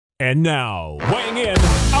And now, weighing in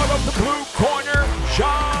out of the blue corner,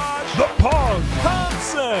 Josh the Pug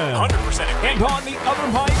Thompson. 100%. And on the other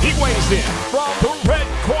mic, he weighs in from the red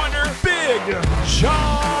corner, Big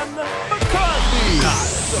John McCarthy.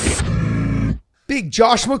 Big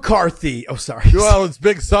Josh McCarthy. Oh, sorry. Well, it's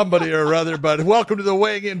Big somebody or other, but welcome to the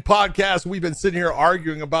Weighing In podcast. We've been sitting here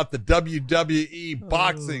arguing about the WWE,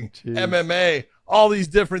 boxing, MMA, all these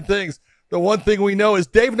different things. The one thing we know is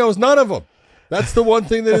Dave knows none of them. That's the one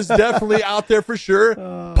thing that is definitely out there for sure.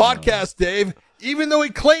 Podcast Dave, even though he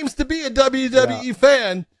claims to be a WWE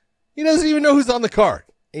fan, he doesn't even know who's on the card.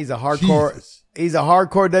 He's a hardcore. Jesus. He's a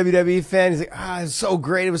hardcore WWE fan. He's like, it's so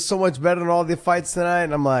great. It was so much better than all the fights tonight.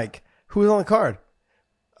 And I'm like, who's on the card?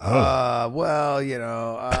 Well, you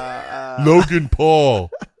know, Logan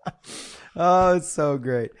Paul. Oh, it's so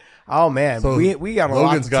great. Oh man, so we got a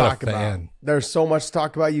lot to talk about. There's so much to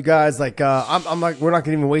talk about, you guys. Like, I'm like, we're not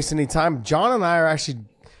gonna even waste any time. John and I are actually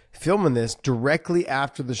filming this directly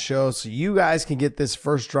after the show, so you guys can get this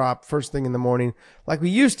first drop first thing in the morning, like we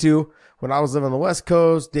used to when I was living on the West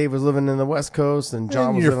Coast. Dave was living in the West Coast, and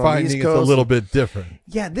John was living on the East Coast. It's a little bit different.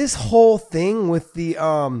 Yeah, this whole thing with the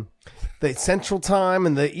Central Time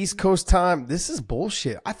and the East Coast time, this is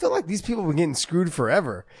bullshit. I feel like these people have been getting screwed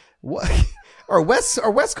forever. What? Are West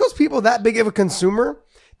Coast people that big of a consumer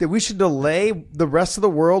that we should delay the rest of the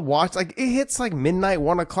world watch? Like, it hits like midnight,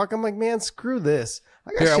 1 o'clock. I'm like, man, screw this.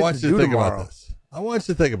 I want you to think about this. I want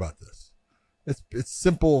you to think about this. It's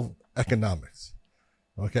simple economics.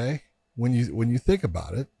 Okay? When you think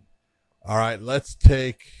about it, all right, let's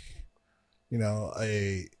take,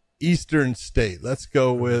 a eastern state. Let's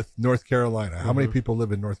go with North Carolina. How many people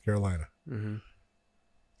live in North Carolina? Mm-hmm.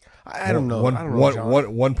 I don't know.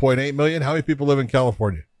 1.8 million. How many people live in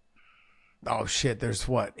California? Oh shit! There's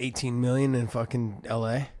 18 million in fucking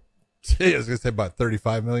L.A. I was gonna say about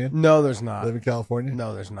 35 million. No, there's not. Live in California?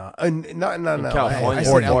 No, there's not. Not California.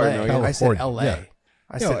 I said L.A. Yeah.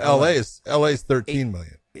 I said L.A. is 13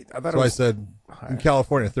 million. I said in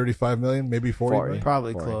California 35 million, maybe 40 million.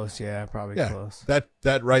 Probably close. Yeah, close.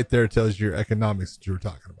 That right there tells you your economics that you were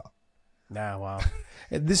talking about. Nah, wow.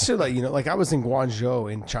 This should like I was in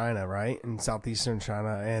Guangzhou in China, right? In southeastern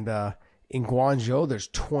China. And in Guangzhou, there's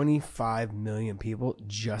 25 million people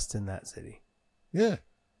just in that city. Yeah.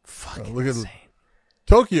 Fucking look insane. At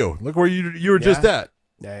Tokyo. Look where you were just at.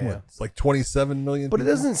 Yeah. What, it's like 27 million But people?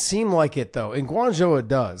 It doesn't seem like it, though. In Guangzhou, it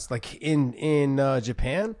does. Like in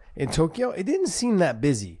Japan, in Tokyo, it didn't seem that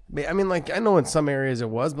busy. I mean, like, I know in some areas it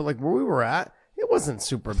was, but like where we were at, it wasn't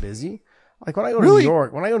super busy. Like when I go to New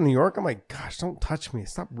York, I'm like, gosh, don't touch me.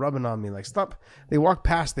 Stop rubbing on me. Like, stop. They walk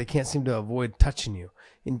past, they can't seem to avoid touching you.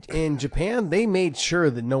 In Japan, they made sure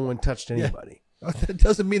that no one touched anybody. Yeah. That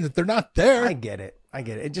doesn't mean that they're not there. I get it.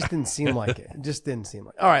 It just didn't seem like it.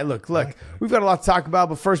 All right, look. We've got a lot to talk about,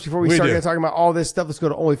 but first, before we start talking about all this stuff, let's go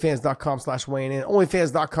to onlyfans.com/weighing-in.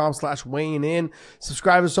 onlyfans.com/weighing-in.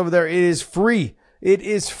 Subscribe us over there. It is free.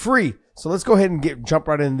 So let's go ahead and jump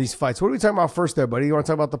right into these fights. What are we talking about first there, buddy? You want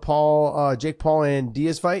to talk about the Jake Paul and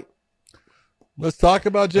Diaz fight? Let's talk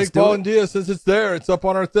about Jake Paul and Diaz since it's there. It's up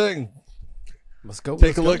on our thing. Let's go.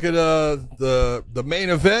 Take a look at the main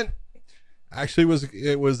event. Actually,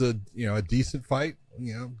 it was a decent fight.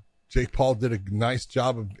 Jake Paul did a nice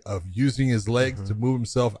job of using his legs to move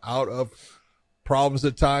himself out of problems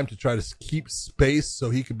at times to try to keep space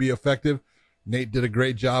so he could be effective. Nate did a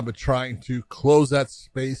great job of trying to close that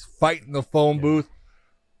space, fight in the phone booth.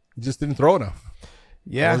 He just didn't throw enough.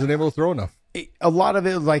 Yeah. I wasn't able to throw enough. A lot of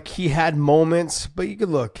it, like, he had moments, but you could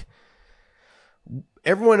look.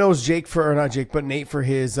 Everyone knows Nate for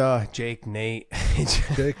his Nate. Nate's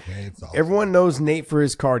awesome. Everyone knows Nate for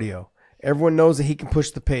his cardio. Everyone knows that he can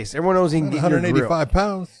push the pace. Everyone knows he can get 185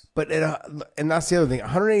 pounds. But and that's the other thing.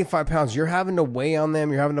 185 pounds. You're having to weigh on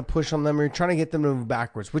them. You're having to push on them. You're trying to get them to move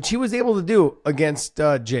backwards, which he was able to do against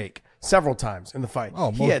Jake several times in the fight.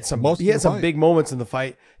 Oh, he had some big moments in the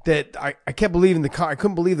fight that I couldn't believe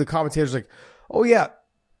the commentators like, oh yeah,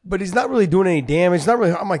 but he's not really doing any damage. Not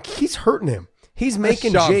really. I'm like, he's hurting him. He's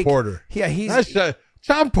making Jake Porter. Yeah,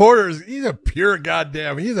 Sean Porter he's a pure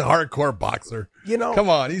goddamn. He's a hardcore boxer. Come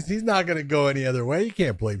on, he's not going to go any other way. You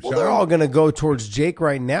can't blame Sean. They're all going to go towards Jake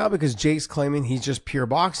right now because Jake's claiming he's just pure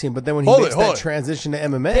boxing. But then when he makes that transition to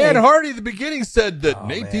MMA, Dan Hardy at the beginning said that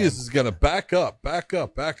Nate Diaz is going to back up. I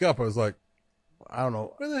was like, I don't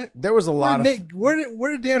know. There was a lot of where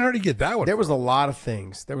did Dan Hardy get that one? There was a lot of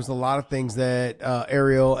things. That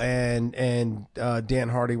Ariel and Dan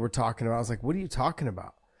Hardy were talking about. I was like, what are you talking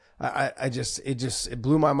about? It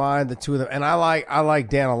blew my mind, the two of them. And I like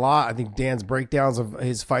Dan a lot. I think Dan's breakdowns of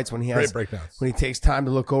his fights when he takes time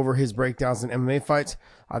to look over his breakdowns in MMA fights,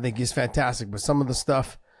 I think he's fantastic. But some of the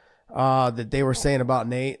stuff, that they were saying about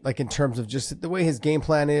Nate, like in terms of just the way his game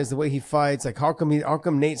plan is, the way he fights. Like how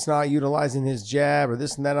come Nate's not utilizing his jab or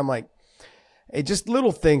this and that? I'm like, it just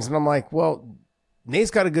little things, and I'm like, well,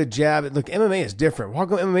 Nate's got a good jab. Look, MMA is different. How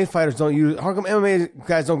come MMA fighters don't use? How come MMA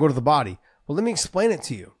guys don't go to the body? Well, let me explain it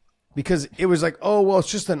to you. Because it was like, oh, well, it's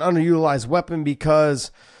just an underutilized weapon because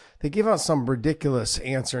they give out some ridiculous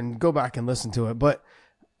answer, and go back and listen to it. But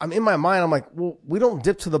I'm in my mind, I'm like, well, we don't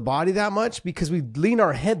dip to the body that much because we lean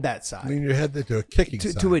our head that side. Lean your head to a kicking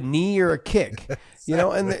side. To a knee or a kick, you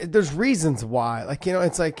know, and there's reasons why. Like, you know,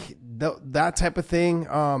 it's like that type of thing.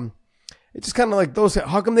 It's just kind of like those,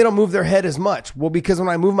 how come they don't move their head as much? Well, because when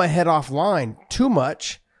I move my head offline too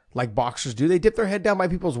much, like boxers do, they dip their head down by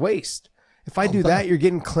people's waist. If I do that, you're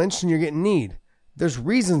getting clinched and you're getting kneed. There's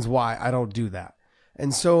reasons why I don't do that.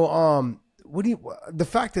 And so, the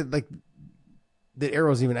fact that like that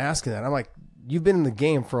Arrow's even asking that, I'm like, you've been in the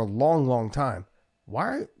game for a long, long time.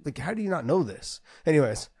 How do you not know this?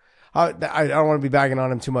 Anyways, I don't want to be bagging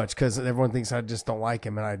on him too much because everyone thinks I just don't like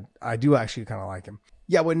him. And I do actually kind of like him.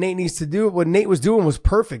 Yeah, what Nate needs to do, what Nate was doing was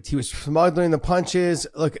perfect. He was smuggling the punches.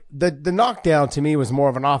 Look, the knockdown to me was more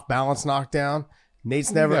of an off balance knockdown.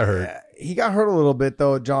 Nate's never got hurt. He got hurt a little bit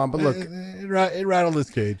though, John. But look, it rattled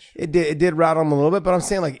his cage. It did rattle him a little bit. But I'm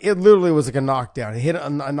saying like it literally was like a knockdown. He hit a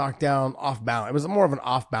knockdown off balance. It was more of an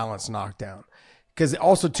off balance knockdown. Because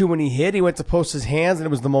also too, when he hit, he went to post his hands, and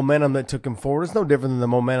it was the momentum that took him forward. It's no different than the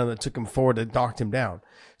momentum that took him forward that knocked him down.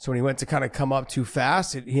 So when he went to kind of come up too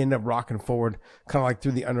fast, he ended up rocking forward, kind of like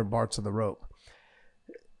through the underparts of the rope.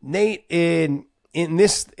 Nate in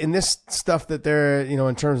this stuff that they're, you know,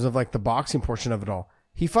 in terms of like the boxing portion of it all.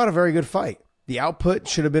 He fought a very good fight. The output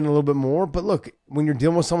should have been a little bit more, but look, when you're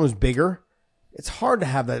dealing with someone who's bigger, it's hard to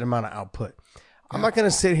have that amount of output. I'm not going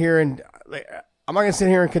to sit here and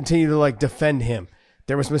continue to like defend him.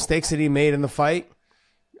 There was mistakes that he made in the fight,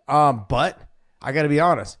 but I got to be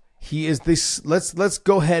honest. He is this. Let's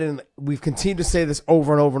go ahead, and we've continued to say this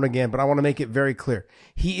over and over and again, but I want to make it very clear.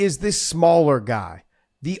 He is this smaller guy,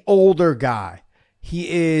 the older guy.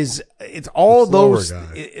 He is, it's all those,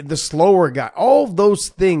 the slower guy. All of those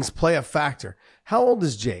things play a factor. How old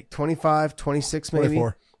is Jake? 25, 26 maybe?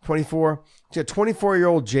 24.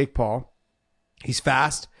 24-year-old Jake Paul. He's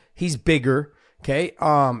fast. He's bigger. Okay.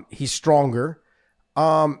 He's stronger.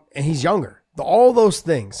 And he's younger. All those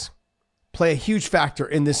things play a huge factor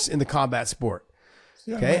in the combat sport.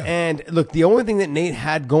 Okay. Yeah. And look, the only thing that Nate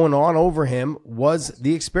had going on over him was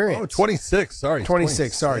the experience. Oh, 26. Sorry.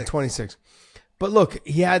 26. But look,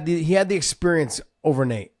 he had the experience over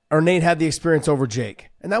Nate, or Nate had the experience over Jake,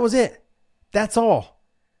 and that was it. That's all.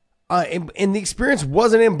 And the experience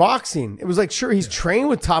wasn't in boxing. It was like, sure, he's trained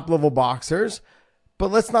with top level boxers, but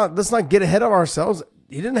let's not get ahead of ourselves.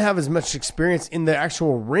 He didn't have as much experience in the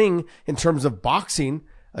actual ring in terms of boxing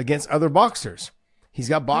against other boxers. He's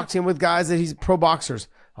got boxing with guys that he's pro boxers,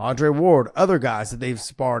 Andre Ward, other guys that they've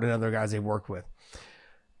sparred, and other guys they've worked with.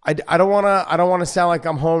 I don't want to sound like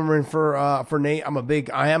I'm homering for Nate.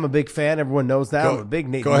 I am a big fan. Everyone knows that. I'm a big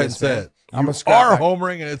Nate. Go ahead and say it. You are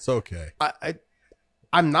homering, and it's okay.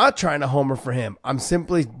 I'm not trying to homer for him. I'm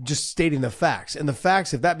simply just stating the facts. And the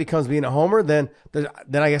facts, if that becomes being a homer, then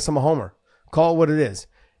I guess I'm a homer. Call it what it is.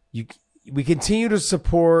 We continue to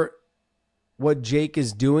support what Jake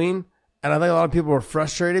is doing, and I think a lot of people are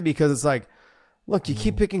frustrated because it's like, look, you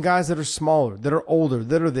keep picking guys that are smaller, that are older,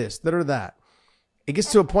 that are this, that are that. It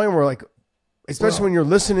gets to a point where, like, especially when you're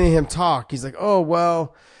listening to him talk, he's like, oh,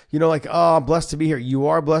 well, you know, like, oh, I'm blessed to be here. You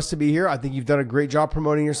are blessed to be here. I think you've done a great job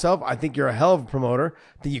promoting yourself. I think you're a hell of a promoter.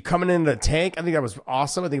 I think you coming into the tank. I think that was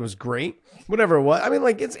awesome. I think it was great. Whatever it was. I mean,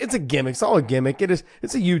 like, it's a gimmick. It's all a gimmick. It's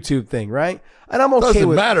a YouTube thing, right? And I'm okay with it.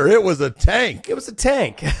 Doesn't matter. It was a tank. It was a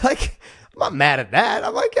tank. Like, I'm not mad at that.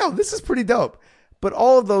 I'm like, yo, this is pretty dope. But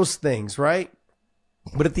all of those things, right?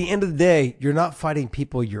 But at the end of the day, you're not fighting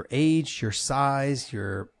people your age, your size,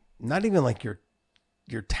 your not even like your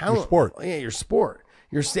talent. Your sport. Yeah, your sport.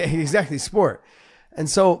 Exactly sport. And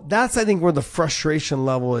so that's, I think, where the frustration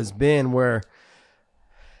level has been, where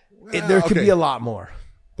there could be a lot more.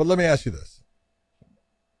 But let me ask you this.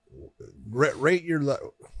 Rate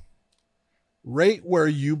where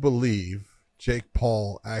you believe Jake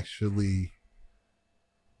Paul actually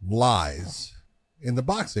lies in the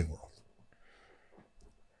boxing world.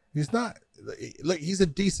 He's not, like, he's a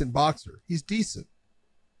decent boxer. He's decent.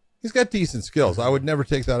 He's got decent skills. I would never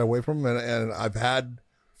take that away from him. And I've had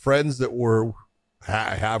friends that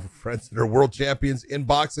I have friends that are world champions in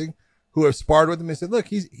boxing who have sparred with him and said, look,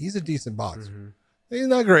 he's a decent boxer. Mm-hmm. He's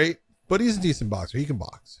not great, but he's a decent boxer. He can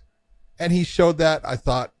box. And he showed that, I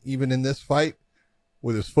thought, even in this fight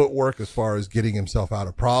with his footwork, as far as getting himself out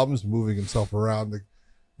of problems, moving himself around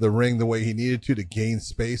the ring the way he needed to gain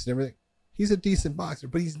space and everything. He's a decent boxer,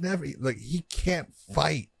 but he's never like he can't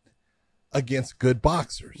fight against good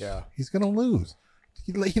boxers. Yeah, he's gonna lose.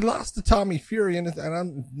 He lost to Tommy Fury, and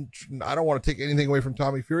I don't want to take anything away from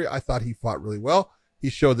Tommy Fury. I thought he fought really well. He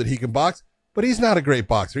showed that he can box, but he's not a great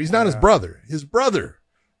boxer. He's not his brother. His brother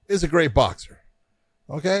is a great boxer.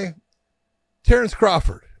 Okay, Terrence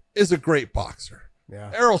Crawford is a great boxer.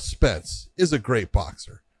 Yeah, Errol Spence is a great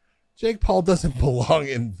boxer. Jake Paul doesn't belong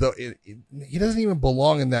he doesn't even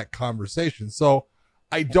belong in that conversation. So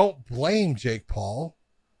I don't blame Jake Paul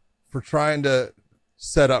for trying to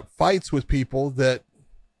set up fights with people that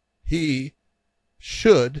he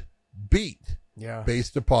should beat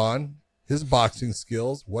based upon his boxing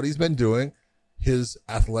skills, what he's been doing, his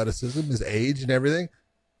athleticism, his age and everything.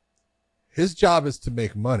 His job is to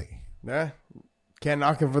make money. Yeah, can't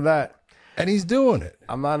knock him for that. And he's doing it.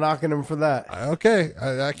 I'm not knocking him for that. Okay,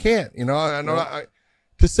 I can't. I know.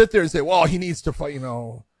 To sit there and say, "Well, he needs to fight."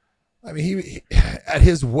 I mean, he at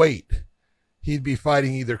his weight, he'd be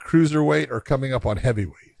fighting either cruiserweight or coming up on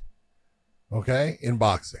heavyweight. Okay, in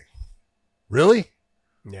boxing, really?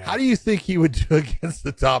 Yeah. How do you think he would do against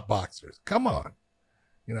the top boxers? Come on,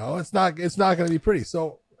 it's not going to be pretty.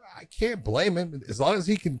 So I can't blame him as long as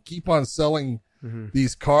he can keep on selling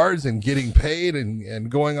these cards and getting paid and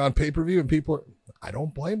going on pay-per-view and people I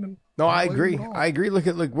don't blame him. No, I agree. Look,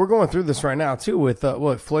 we're going through this right now too with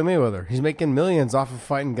Floyd Mayweather. He's making millions off of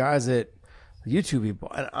fighting guys at YouTube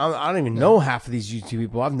people. And I don't even know half of these YouTube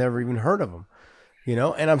people. I've never even heard of them.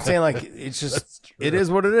 And I'm saying like it's just it is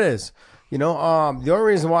what it is. The only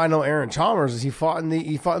reason why I know Aaron Chalmers is he fought in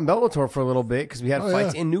Bellator for a little bit because we had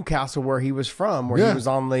fights in Newcastle where he was from, where he was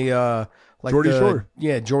on the Geordie Shore.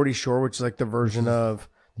 Yeah, Geordie Shore, which is like the version of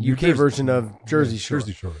UK version of Jersey Shore.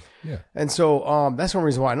 Jersey Shore. Yeah. And so that's one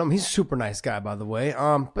reason why I know him. He's a super nice guy, by the way.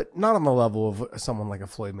 But not on the level of someone like a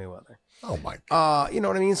Floyd Mayweather. Oh my God. You know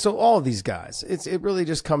what I mean? So all of these guys, it really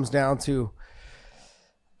just comes down to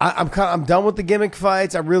I'm done with the gimmick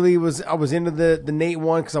fights. I was into the Nate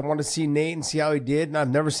one because I wanted to see Nate and see how he did. And I've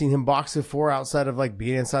never seen him box before outside of like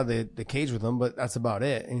being inside the cage with him, but that's about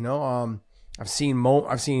it. I've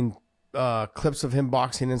seen clips of him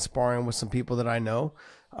boxing and sparring with some people that I know.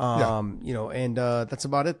 And that's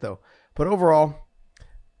about it though. But overall,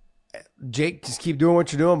 Jake, just keep doing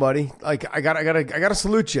what you're doing, buddy. Like I gotta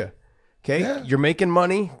salute you. Okay. Yeah. You're making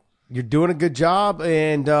money. You're doing a good job.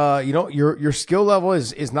 And, your skill level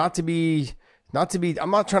is not to be,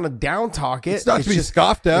 I'm not trying to down talk it. It's not to be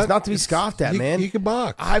scoffed at. It's not to be scoffed at, man. You can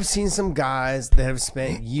box. I've seen some guys that have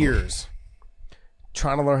spent years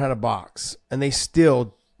trying to learn how to box and they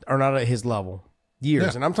still are not at his level. Years.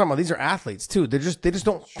 Yeah. And I'm talking about these are athletes too. They just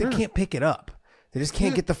don't, they can't pick it up. They just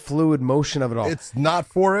can't get the fluid motion of it all. It's not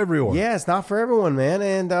for everyone. Yeah, it's not for everyone, man.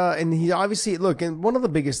 And he obviously, look, and one of the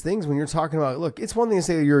biggest things when you're talking about, look, it's one thing to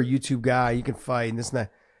say that you're a YouTube guy, you can fight and this and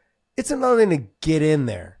that. It's another thing to get in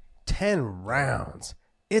there. 10 rounds.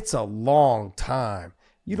 It's a long time.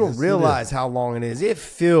 You don't realize how long it is. It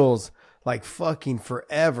feels like fucking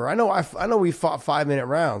forever. I know we fought 5-minute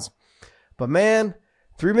rounds, but man,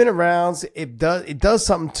 3-minute rounds, it does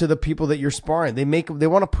something to the people that you're sparring. They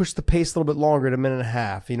want to push the pace a little bit longer at 1.5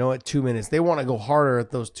 minutes, at 2 minutes. They want to go harder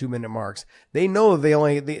at those 2-minute marks. They know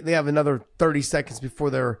they have another 30 seconds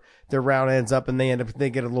before their round ends up and they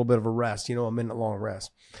get a little bit of a rest, a minute long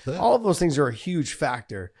rest. Yeah. All of those things are a huge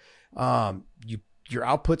factor. Your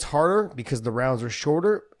output's harder because the rounds are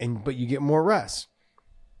shorter but you get more rest.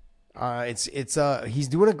 He's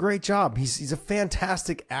doing a great job. He's a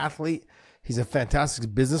fantastic athlete. He's a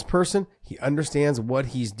fantastic business person. He understands what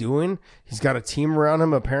he's doing. He's got a team around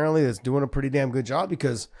him, apparently, that's doing a pretty damn good job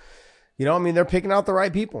because, they're picking out the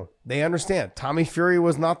right people. They understand. Tommy Fury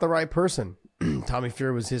was not the right person. Tommy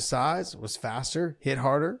Fury was his size, was faster, hit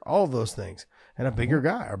harder, all of those things. And a bigger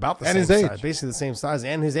guy, or about the same size, basically the same size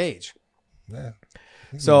and his age. Yeah.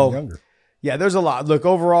 So, younger. Yeah, there's a lot. Look,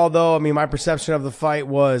 overall, though, my perception of the fight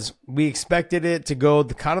was we expected it to go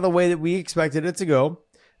the way that we expected it to go.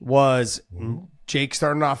 Was Jake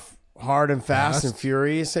starting off hard and fast and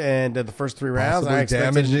furious, and the first 3 rounds, I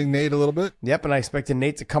expected damaging Nate a little bit. Yep, and I expected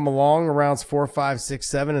Nate to come along rounds 4, 5, 6,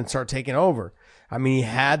 7 and start taking over. He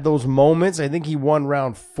had those moments. I think he won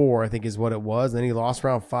round 4, I think is what it was. Then he lost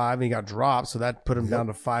round 5 and he got dropped, so that put him down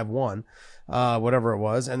to 5-1, whatever it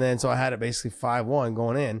was. And then so I had it basically 5-1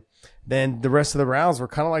 going in. Then the rest of the rounds were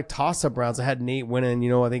kind of like toss-up rounds. I had Nate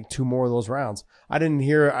winning, I think 2 more of those rounds. I didn't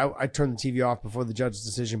hear. I turned the TV off before the judge's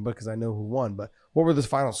decision because I know who won. But what were the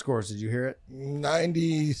final scores? Did you hear it?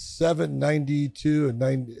 97, 92, and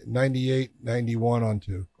 98, 91 on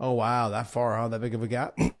 2. Oh, wow. That far, huh? That big of a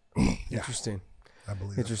gap? Interesting. I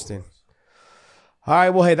believe. Interesting. All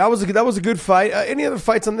right, well, hey, that was a good fight. Any other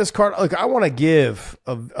fights on this card? Look, I want to give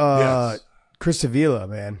Chris Avila,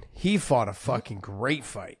 man. He fought a fucking great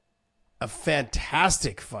fight, a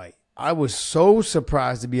fantastic fight. I was so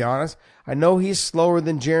surprised, to be honest. I know he's slower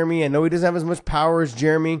than Jeremy. I know he doesn't have as much power as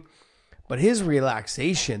Jeremy, but his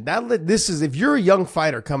relaxation. If you're a young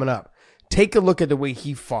fighter coming up, take a look at the way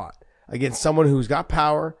he fought against someone who's got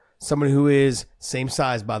power, someone who is same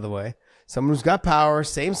size, by the way, someone who's got power,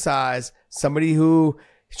 same size. Somebody who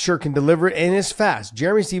sure can deliver it and is fast.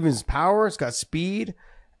 Jeremy Stephens' power, it's got speed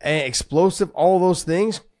and explosive, all those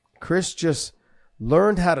things. Chris just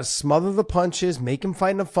learned how to smother the punches, make him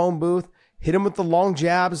fight in a phone booth, hit him with the long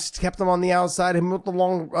jabs, kept him on the outside, hit him with the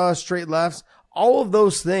long straight lefts. All of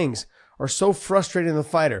those things are so frustrating to the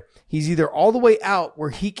fighter. He's either all the way out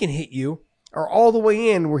where he can hit you or all the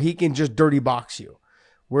way in where he can just dirty box you.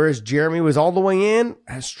 Whereas Jeremy was all the way in,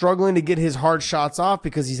 struggling to get his hard shots off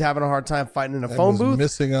because he's having a hard time fighting in a phone booth.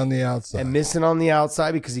 Missing on the outside. And missing on the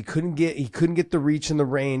outside because he couldn't get the reach and the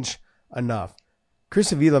range enough.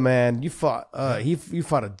 Chris Avila, man, you fought you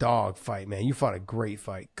fought a dog fight, man. You fought a great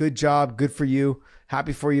fight. Good job. Good for you.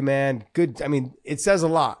 Happy for you, man. Good. I mean, it says a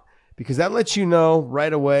lot because that lets you know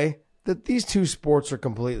right away that these two sports are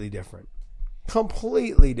completely different.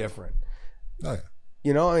 Completely different. Oh, yeah.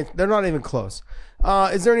 You know, I mean, they're not even close.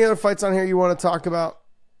 Is there any other fights on here you want to talk about?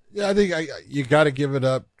 Yeah, I think you got to give it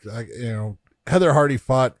up. Heather Hardy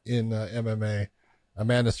fought in MMA.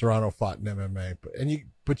 Amanda Serrano fought in MMA.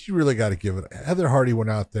 But you really got to give it. Heather Hardy went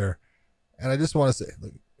out there, and I just want to say,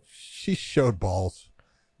 look, she showed balls.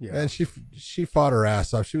 Yeah. And she fought her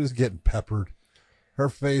ass off. She was getting peppered. Her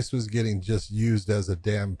face was getting just used as a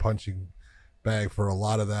damn punching bag for a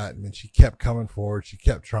lot of that. I mean, she kept coming forward. She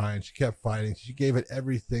kept trying. She kept fighting. She gave it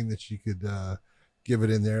everything that she could give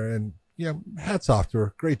it in there. And, hats off to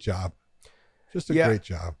her. Great job. Just a great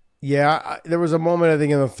job. Yeah, there was a moment, I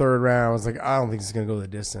think, in the third round. I was like, I don't think it's going to go the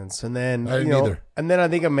distance. And then, I didn't either. And then I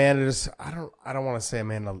think Amanda just, I don't want to say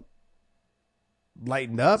Amanda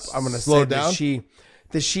lightened up. I'm going to say down.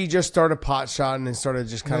 That she just started pot shotting and started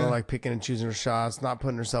just kind of like picking and choosing her shots, not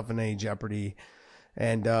putting herself in any jeopardy.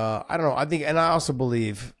 And I don't know. And I also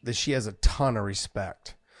believe that she has a ton of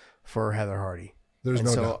respect for Heather Hardy. There's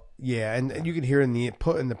no doubt. Yeah, and you can hear in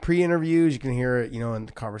the pre-interviews, you can hear it, in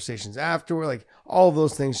the conversations afterward, like all of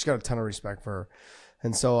those things. She's got a ton of respect for her.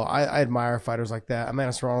 And so I admire fighters like that.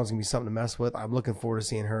 Amanda Serrano's going to be something to mess with. I'm looking forward to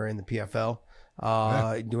seeing her in the PFL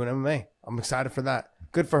doing MMA. I'm excited for that.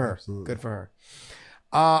 Good for her. Absolutely. Good for her.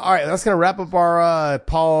 All right, that's going to wrap up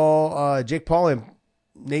our Jake Paul and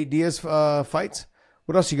Nate Diaz fights.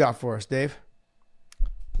 What else you got for us, Dave?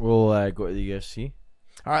 We'll go to the UFC.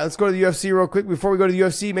 All right, let's go to the UFC real quick. Before we go to the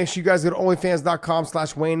UFC, make sure you guys go to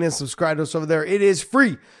onlyfans.com/Wayne and subscribe to us over there. It is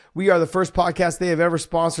free. We are the first podcast they have ever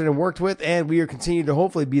sponsored and worked with, and we are continuing to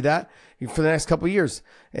hopefully be that for the next couple of years.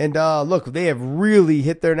 And look, they have really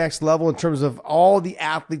hit their next level in terms of all the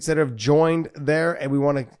athletes that have joined there, and we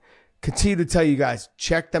want to continue to tell you guys,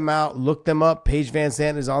 check them out, look them up. Paige Van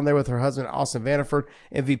Zandt is on there with her husband, Austin Vanderford.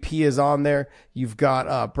 MVP is on there. You've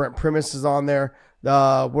got Brent Primus is on there.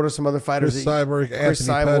 What are some other fighters? Chris Cyborg, Anthony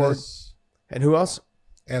Pettis. And who else?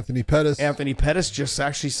 Anthony Pettis. Anthony Pettis just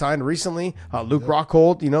actually signed recently. Luke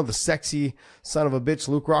Rockhold, the sexy son of a bitch,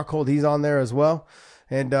 Luke Rockhold, he's on there as well.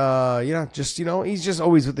 And, he's just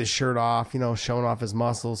always with his shirt off, showing off his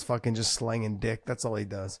muscles, fucking just slanging dick. That's all he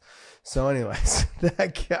does. So anyways,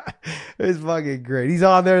 that guy is fucking great. He's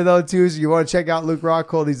on there though too. So you want to check out Luke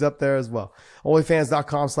Rockhold. He's up there as well.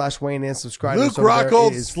 Onlyfans.com/Wayne and subscribe. Luke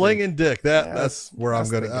Rockhold slinging dick. That's where I'm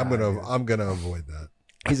gonna avoid that.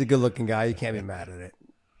 He's a good looking guy. You can't be mad at it.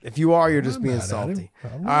 If you are, you're just being salty.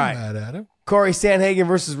 I'm not mad at him. Corey Sandhagen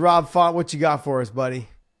versus Rob Font. What you got for us, buddy?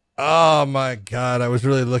 Oh my God. I was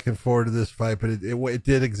really looking forward to this fight, but he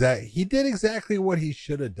did exactly what he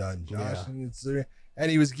should have done, Josh. Yeah. And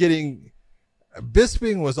he was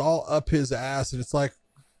Bisping was all up his ass. And it's like,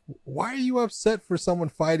 why are you upset for someone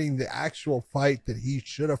fighting the actual fight that he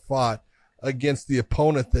should have fought against the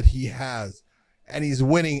opponent that he has? And he's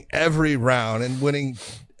winning every round and winning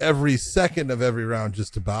every second of every round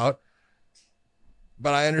just about.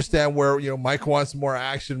 But I understand where, Mike wants more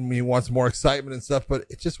action. He wants more excitement and stuff, but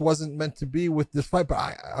it just wasn't meant to be with this fight.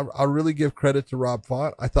 But I really give credit to Rob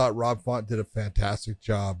Font. I thought Rob Font did a fantastic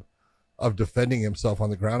job of defending himself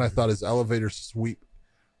on the ground. I thought his elevator sweep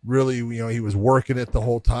really, he was working it the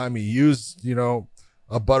whole time. He used,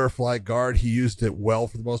 a butterfly guard. He used it well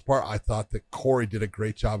for the most part. I thought that Corey did a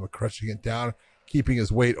great job of crushing it down, keeping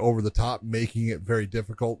his weight over the top, making it very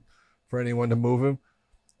difficult for anyone to move him.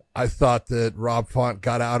 I thought that Rob Font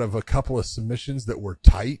got out of a couple of submissions that were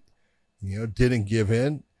tight, didn't give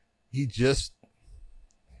in. He just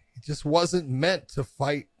he just wasn't meant to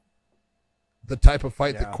fight the type of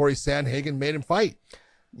fight that Yeah. Corey Sandhagen made him fight.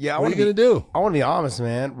 Yeah, What are you going to do? I want to be honest,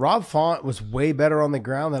 man. Rob Font was way better on the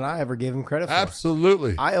ground than I ever gave him credit for.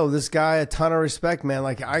 Absolutely. I owe this guy a ton of respect, man.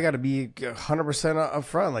 Like, I got to be 100% up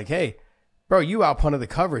front. Like, hey, bro, you outpunted the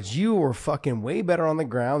coverage. You were fucking way better on the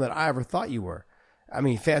ground than I ever thought you were. I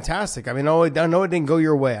mean, fantastic. I mean, I know it didn't go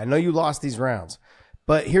your way. I know you lost these rounds.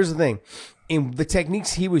 But here's the thing. In the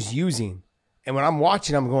techniques he was using, and when I'm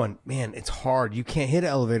watching, I'm going, man, it's hard. You can't hit an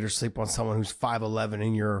elevator sleep on someone who's 5'11"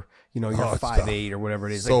 and you're 5'8" or whatever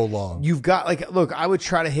it is. So like, long. You've got, like, look, I would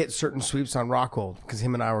try to hit certain sweeps on Rockhold because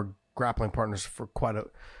him and I were grappling partners for quite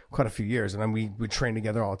a few years, and then we would train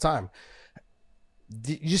together all the time.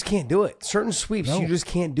 You just can't do it. Certain sweeps you just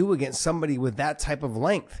can't do against somebody with that type of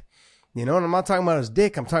length. And I'm not talking about his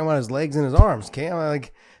dick. I'm talking about his legs and his arms. Okay, I'm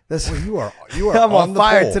like, this. Well, you are I'm on the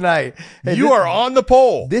fire pole. tonight. Hey, You are on the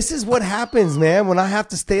pole. This is what happens, man, when I have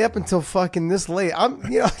to stay up until fucking this late. I'm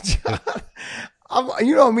me,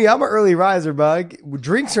 I'm an early riser, bug.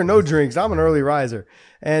 Drinks or no drinks, I'm an early riser.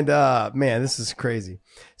 And man, this is crazy.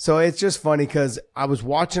 So it's just funny because I was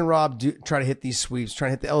watching Rob try to hit these sweeps, trying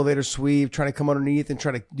to hit the elevator sweep, trying to come underneath and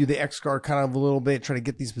try to do the X guard kind of a little bit, try to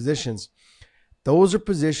get these positions. Those are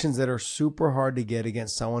positions that are super hard to get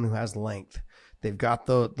against someone who has length. They've got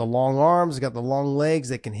the long arms, they've got the long legs,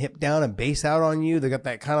 they can hip down and base out on you. They got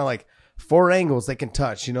that kind of like 4 angles they can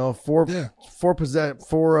touch, four Well,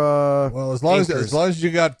 as long as you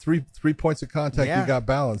got three points of contact, Yeah. you got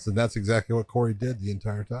balance, and that's exactly what Corey did the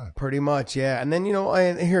entire time. Pretty much, yeah. And then,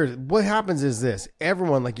 and here, what happens is this.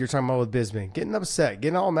 Everyone, like you're talking about with Bisping, getting upset,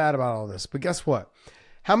 getting all mad about all this. But guess what?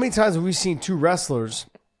 How many times have we seen two wrestlers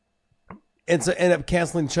end up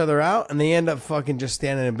canceling each other out, and they end up fucking just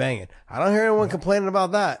standing and banging? I don't hear anyone complaining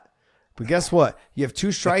about that. But guess what? You have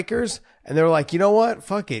two strikers, and they're like, you know what?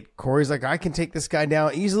 Fuck it. Corey's like, I can take this guy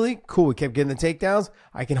down easily. Cool. We kept getting the takedowns.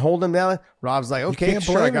 I can hold him down. Rob's like, okay, can't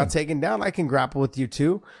sure. I blame got him. taken down. I can grapple with you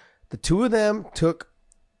too. The two of them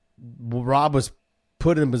Rob was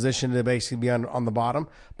put in position to basically be on the bottom,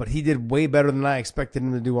 but he did way better than I expected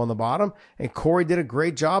him to do on the bottom. And Corey did a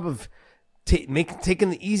great job of taking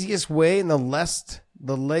the easiest way and the least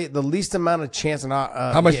amount of chance.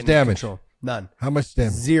 How much damage? Control. None. How much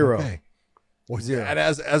damage? 0. Okay. Well, Zero. And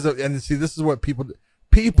and see, this is what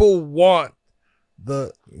people want.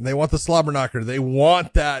 They want the slobber knocker. They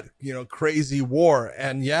want that, crazy war.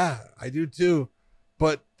 And yeah, I do too.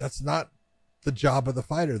 But that's not the job of the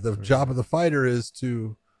fighter. The job of the fighter is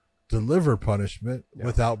to deliver punishment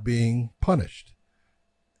without being punished.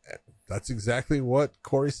 That's exactly what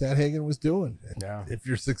Corey Sandhagen was doing. And Yeah. if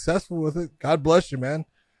you're successful with it, God bless you, man.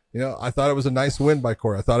 I thought it was a nice win by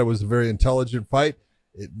Corey. I thought it was a very intelligent fight.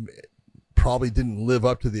 It probably didn't live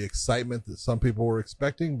up to the excitement that some people were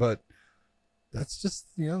expecting, but that's just,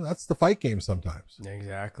 that's the fight game sometimes.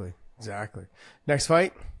 Exactly. Next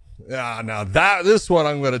fight. Yeah, now this one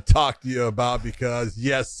I'm going to talk to you about because,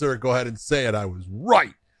 yes, sir, go ahead and say it. I was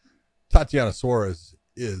right. Tatiana Suarez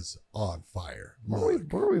is on fire.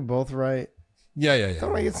 Were we both right? Yeah.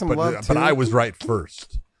 Don't I get some but, love, but too? I was right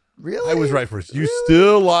first. Really? I was right first. You Really?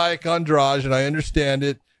 still like Andrade, and I understand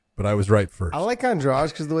it, but I was right first. I like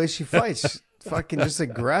Andrade because the way she fights, she's fucking just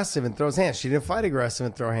aggressive and throws hands. She didn't fight aggressive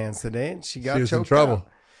and throw hands today, and she got She was choked in trouble. out.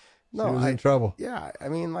 No, She was in trouble. Yeah, I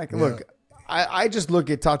mean, look, I just look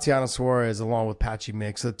at Tatiana Suarez along with Patchy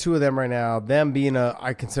Mix. The two of them right now, them being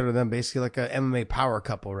I consider them basically like a MMA power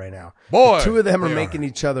couple right now. Boy, the two of them are they making are.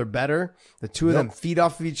 each other better. The two of them feed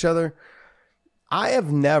off of each other. I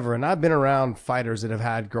have never, and I've been around fighters that have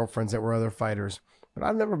had girlfriends that were other fighters, but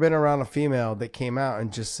I've never been around a female that came out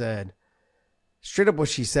and just said straight up what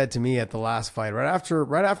she said to me at the last fight, right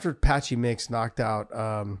after Patchy Mix knocked out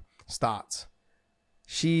Stotts.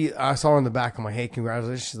 I saw her in the back. I'm like, hey,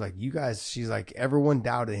 congratulations. She's like, you guys, she's like, everyone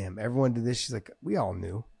doubted him. Everyone did this. She's like, we all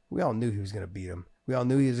knew he was going to beat him. We all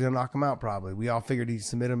knew he was going to knock him out probably. We all figured he'd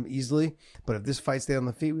submit him easily. But if this fight stayed on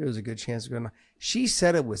the feet, there was a good chance of going to. She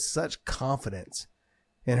said it with such confidence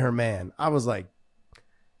in her man. I was like,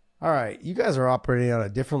 all right, you guys are operating on a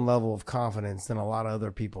different level of confidence than a lot of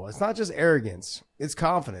other people. It's not just arrogance. It's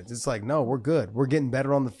confidence. It's like, no, we're good. We're getting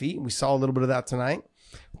better on the feet. And we saw a little bit of that tonight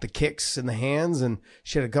with the kicks in the hands. And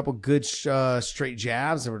she had a couple good straight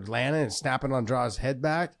jabs that were landing and snapping Andrade's head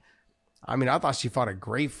back. I mean, I thought she fought a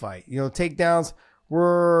great fight. Takedowns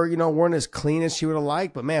weren't as clean as she would have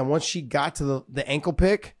liked. But, man, once she got to the ankle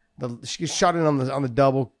pick, she shot it on the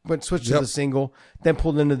double, went switched to the single, then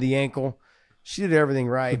pulled into the ankle. She did everything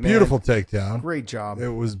right, man. Beautiful takedown. Great job. It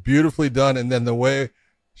was beautifully done. And then the way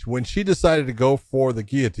when she decided to go for the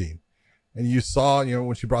guillotine, And you saw,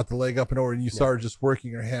 when she brought the leg up and over, and you saw her just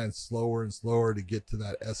working her hands slower and slower to get to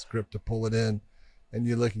that S grip to pull it in. And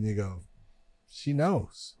you look and you go, she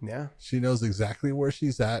knows. Yeah. She knows exactly where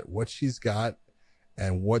she's at, what she's got,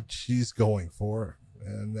 and what she's going for.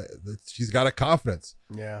 And she's got a confidence.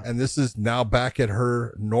 Yeah. And this is now back at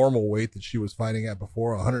her normal weight that she was fighting at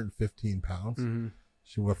before, 115 pounds. Mm-hmm.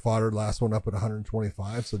 She fought her last one up at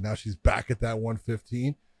 125. So now she's back at that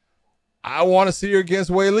 115. I want to see her against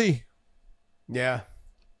Wei Lee. Yeah.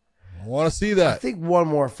 I want to see I that. think one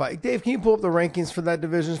more fight. Dave, can you pull up the rankings for that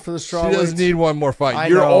division for the strawweights? She doesn't need one more fight. I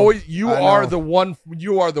You know. are the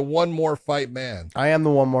one more fight man. I am the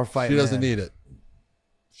one more fight. She doesn't man. need it.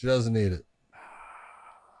 She doesn't need it.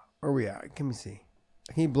 Where are we at? Can we see?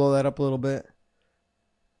 Can you blow that up a little bit?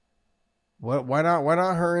 What? Why not? Why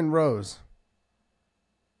not her and Rose?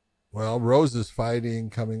 Well, Rose is fighting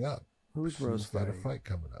coming up. Who's Rose She's got a fighting? fight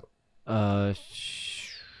coming up.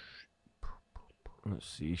 Let's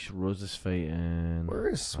see. Rose is fighting. Where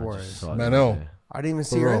is Suarez? Mano. I didn't even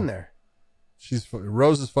see her in there.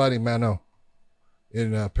 Rose is fighting Mano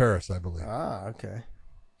in Paris, I believe. Ah, okay.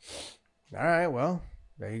 All right. Well,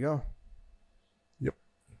 there you go. Yep.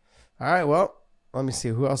 All right. Well, let me see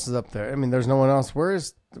who else is up there. I mean, there's no one else.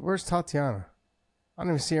 Where's Tatiana? I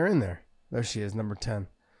don't even see her in there. There she is, number 10.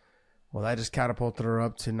 Well, that just catapulted her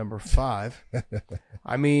up to number 5.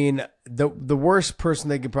 I mean, the worst person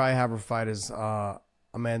they could probably have her fight is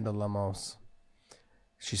Amanda Lemos.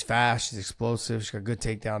 She's fast. She's explosive. She's got good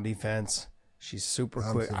takedown defense. She's super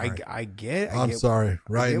quick. Sorry. I get. I'm sorry.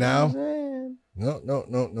 Right now, saying.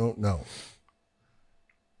 no.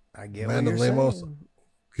 I get Amanda what you're Lemos, saying.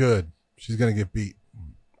 good. She's gonna get beat.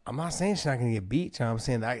 I'm not saying she's not going to get beat, John. I'm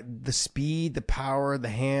saying that the speed, the power, the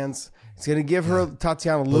hands, it's going to give her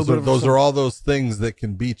Tatiana a little bit of Those are all those things that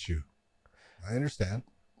can beat you. I understand.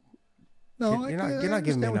 No, you're not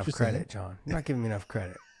giving me enough credit, John. You're not giving me enough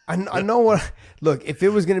credit. I know what. Look, if it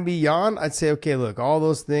was going to be Jan, I'd say, okay, look, all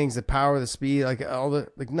those things, the power, the speed,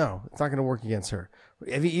 no, it's not going to work against her.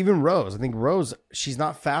 Even Rose, I think Rose, she's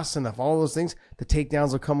not fast enough. All those things, the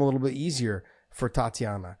takedowns will come a little bit easier for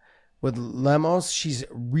Tatiana. With Lemos, she's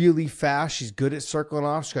really fast. She's good at circling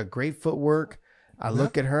off. She's got great footwork. I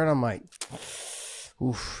look at her and I'm like,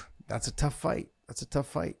 oof, that's a tough fight. That's a tough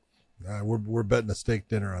fight. We're betting a steak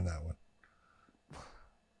dinner on that one.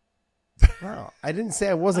 Wow, I didn't say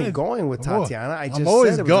I wasn't going with Tatiana.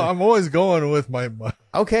 I'm always going with my.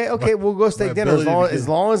 Okay, we'll go steak dinner as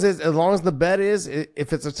long as the bet is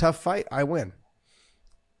if it's a tough fight, I win.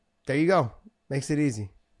 There you go. Makes it easy.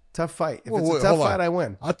 Tough fight. If it's a tough fight, I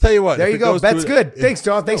win. I'll tell you what. There you go. Bet's good. Thanks,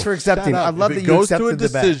 John. Thanks for accepting. I love that you accepted the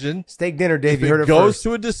bet. Steak dinner, Dave. You heard it first. If it goes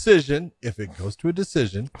to a decision, if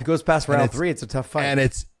it goes past round 3, it's a tough fight. And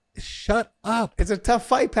it's shut up. It's a tough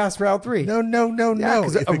fight past round 3. No.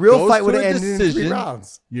 Because a real fight would have ended in 3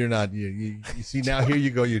 rounds. You're not. You see now. Here you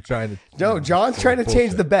go. You're trying to. No, John's trying to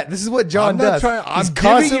change the bet. This is what John does. I'm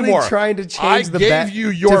constantly trying to change the bet. I gave you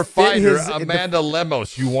your fighter, Amanda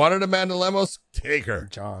Lemos. You wanted Amanda Lemos? Take her.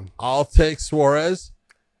 John. I'll take Suarez.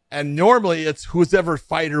 And normally it's whoever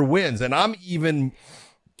fighter wins. And I'm even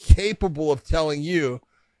capable of telling you,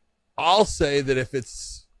 I'll say that if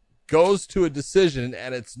it's goes to a decision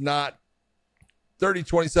and it's not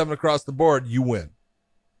 30-27 across the board, you win.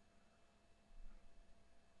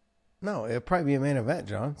 No, it'll probably be a main event,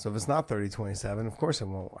 John. So if it's not 30-27, of course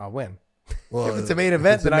I'll win. Well, if it's a main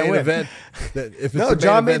event, then I win.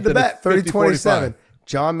 John made the bet 30-27.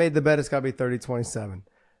 John made the bet it's got to be 30-27.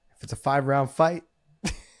 If it's a 5-round fight,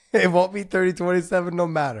 it won't be 30-27 no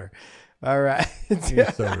matter. All right.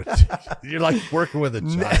 You're so ridiculous. You're like working with a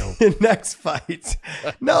child. Next fight.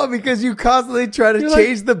 No, because you constantly try to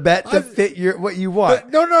change the bet to fit what you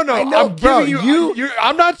want. No. I know, I'm giving you.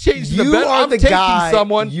 I'm not changing the bet. I'm taking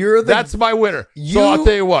someone. That's my winner. So I'll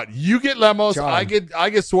tell you what. You get Lemos. John, I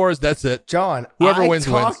get Suarez. That's it. John. Whoever wins.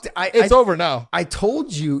 It's over now. I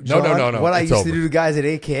told you, John, no. what I used to do to guys at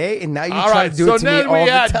AKA, and now you try to do it to me all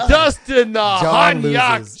the time. So then we had Dustin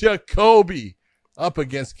Hanyak Jacoby up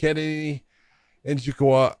against Kennedy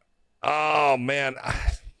Njoku. Oh man,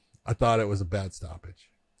 I thought it was a bad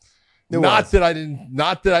stoppage. Not that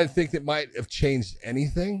I think it might have changed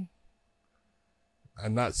anything.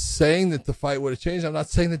 I'm not saying that the fight would have changed. I'm not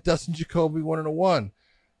saying that Dustin Jacoby won.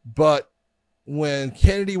 But when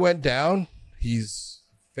Kennedy went down, he's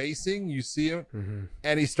facing, you see him,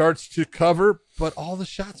 and he starts to cover, but all the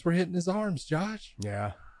shots were hitting his arms, Josh.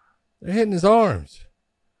 Yeah. They're hitting his arms.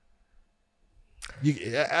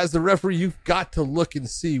 As the referee, you've got to look and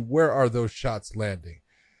see where are those shots landing.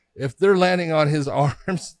 If they're landing on his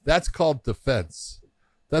arms, that's called defense.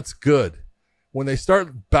 That's good. When they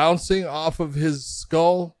start bouncing off of his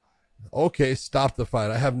skull, okay, stop the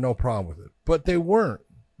fight. I have no problem with it. But they weren't.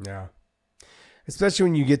 Yeah. Especially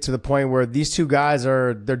when you get to the point where these two guys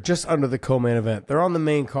they're just under the co-main event. They're on the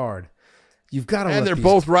main card. You've got to, and they're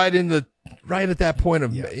both right at that point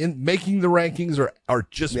of making the rankings or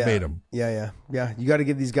just made them. Yeah. You got to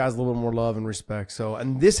give these guys a little bit more love and respect. So,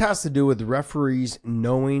 and this has to do with referees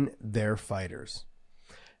knowing their fighters.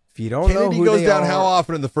 If you don't know who goes they down are, how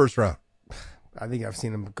often in the first round? I think I've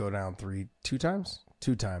seen him go down two times.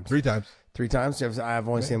 3 times. 3 times. I've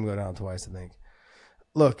only seen him go down twice, I think.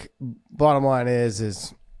 Look, bottom line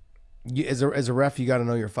is you, as a ref, you got to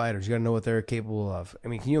know your fighters. You got to know what they're capable of. I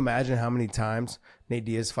mean, can you imagine how many times Nate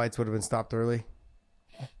Diaz fights would have been stopped early?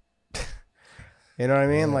 You know what I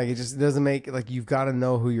mean? Yeah. Like, it just doesn't make, like, you've got to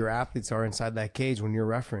know who your athletes are inside that cage when you're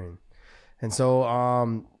refereeing. And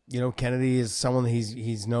so, Kennedy is someone that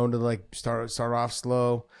he's known to, like, start off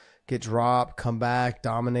slow, get dropped, come back,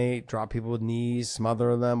 dominate, drop people with knees,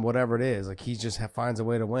 smother them, whatever it is. Like, he just finds a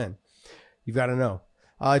way to win. You've got to know.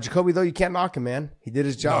 Jacoby, though, you can't knock him, man. He did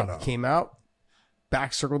his job. No. He came out,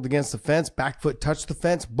 back circled against the fence, back foot touched the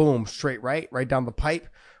fence, boom, straight right down the pipe,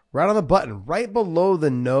 right on the button, right below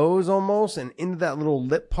the nose almost, and into that little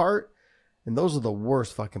lip part. And those are the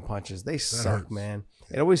worst fucking punches. They suck, man.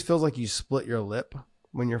 It always feels like you split your lip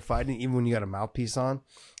when you're fighting, even when you got a mouthpiece on,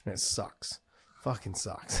 and it sucks. Fucking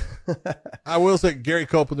sucks. I will say, Gary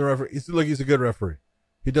Copeland, the referee, he's a good referee.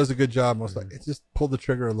 He does a good job. Most like, it just pulled the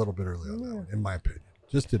trigger a little bit early on that one, in my opinion.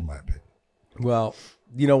 Just in my opinion. Well,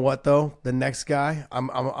 you know what though? The next guy, I'm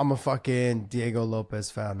a fucking Diego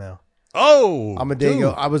Lopez fan now. Oh, I'm a Diego.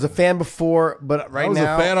 Dude. I was a fan before, but right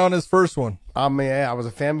now I was a fan on his first one. I was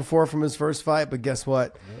a fan before from his first fight, but guess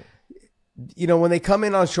what? You know, when they come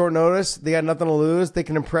in on short notice, they got nothing to lose. They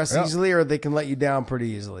can impress easily, or they can let you down pretty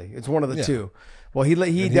easily. It's one of the two. Well, he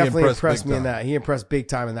definitely impressed me in that. He impressed big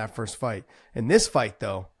time in that first fight. In this fight,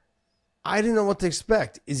 though, I didn't know what to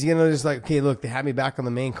expect. Is he going to just like, okay, look, they had me back on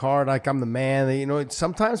the main card. Like, I'm the man. You know,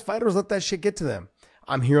 sometimes fighters let that shit get to them.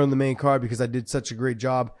 I'm here on the main card because I did such a great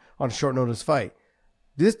job on a short notice fight.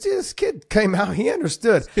 This kid came out. He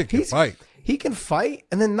understood. This kid can fight. He can fight.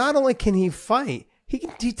 And then not only can he fight,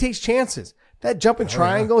 he takes chances. That jumping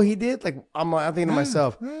triangle he did, like, I'm thinking to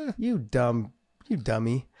myself, you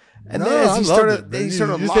dummy. And then as he started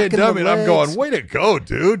locking the legs, I'm going, way to go,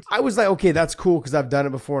 dude. I was like, okay, that's cool because I've done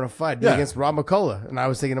it before in a fight against Rob McCullough. And I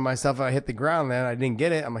was thinking to myself, I hit the ground and I didn't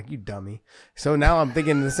get it. I'm like, you dummy. So now I'm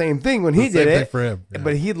thinking the same thing when he did it. For him. Yeah.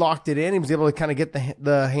 But he locked it in. He was able to kind of get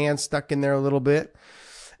the hand stuck in there a little bit.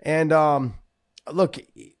 And look,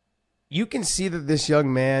 you can see that this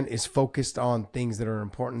young man is focused on things that are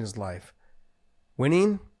important in his life.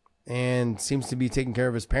 Winning. And seems to be taking care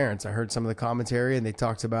of his parents. I heard some of the commentary, and they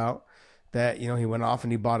talked about that, you know, he went off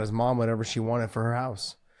and he bought his mom whatever she wanted for her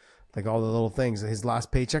house, like all the little things. His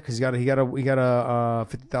last paycheck, because he got a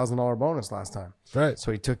 $50,000 bonus last time. Right.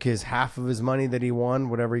 So he took his half of his money that he won,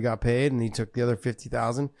 whatever he got paid, and he took the other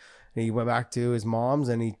 $50,000, and he went back to his mom's,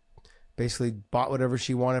 and he basically bought whatever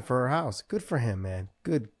she wanted for her house. Good for him, man.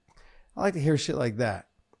 Good. I like to hear shit like that.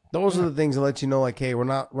 Those are the things that let you know, like, hey, we're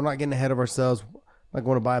not getting ahead of ourselves. I'm not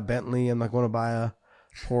going to buy a Bentley. I'm not going to buy a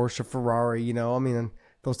Porsche, a Ferrari, you know, I mean,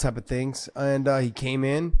 those type of things. And he came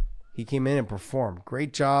in and performed.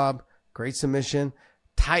 Great job. Great submission.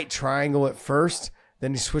 Tight triangle at first.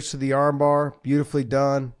 Then he switched to the armbar. Beautifully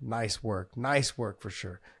done. Nice work. Nice work for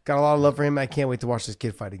sure. Got a lot of love for him. I can't wait to watch this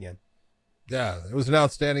kid fight again. Yeah, it was an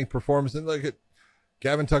outstanding performance. And look,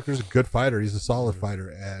 Gavin Tucker's a good fighter. He's a solid fighter.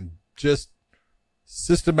 And just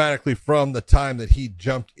systematically from the time that he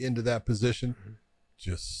jumped into that position,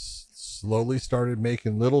 just slowly started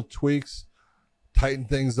making little tweaks, tightened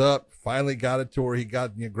things up, finally got it to where he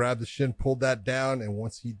got, grabbed the shin, pulled that down, and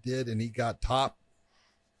once he did and he got top,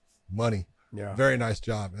 money. Yeah. Very nice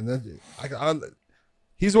job. And then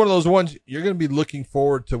he's one of those ones you're going to be looking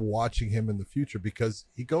forward to watching him in the future because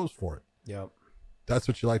he goes for it. Yep. That's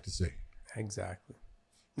what you like to see. Exactly.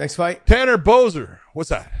 Next fight. Tanner Boser. What's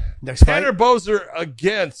that? Next fight. Tanner Boser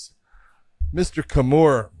against Mr.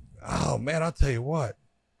 Kamaru. Oh, man, I'll tell you what.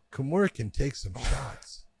 Kamaru can take some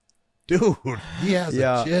shots. Dude, he has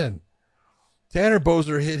a chin. Tanner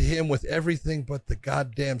Boser hit him with everything but the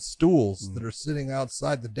goddamn stools that are sitting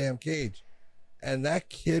outside the damn cage. And that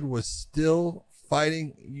kid was still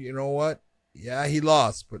fighting. You know what? Yeah, he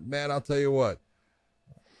lost. But, man, I'll tell you what.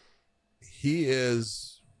 He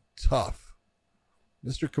is tough.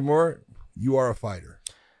 Mr. Kamaru, you are a fighter.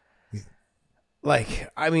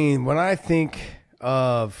 Like, I mean, when I think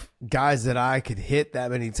of guys that I could hit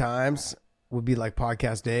that many times, would be like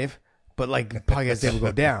Podcast Dave, but like Podcast Dave would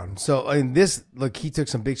go down. So in this, look, he took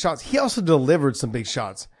some big shots. He also delivered some big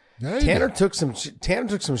shots. Yeah, he Tanner did. took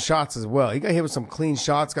some shots as well. He got hit with some clean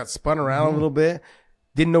shots, got spun around a little bit.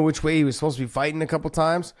 Didn't know which way he was supposed to be fighting a couple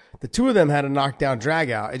times. The two of them had a knockdown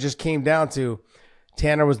drag out. It just came down to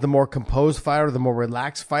Tanner was the more composed fighter, the more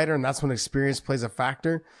relaxed fighter, and that's when experience plays a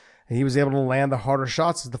factor. And he was able to land the harder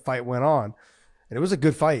shots as the fight went on. And it was a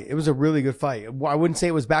good fight. It was a really good fight. I wouldn't say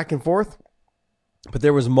it was back and forth, but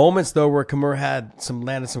there was moments though where Kamaru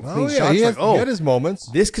landed some clean shots. He had his moments.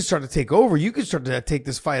 This could start to take over. You could start to take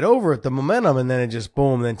this fight over at the momentum, and then it just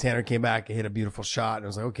boom. And then Tanner came back and hit a beautiful shot, and it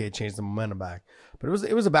was like, okay, it changed the momentum back. But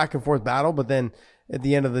it was a back and forth battle. But then at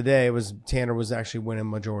the end of the day, it was Tanner was actually winning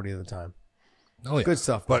majority of the time. Oh yeah, Good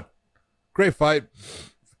stuff. But great fight,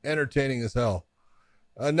 entertaining as hell.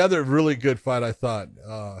 Another really good fight, I thought.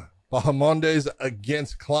 Bahamondes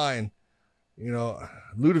against Klein. You know,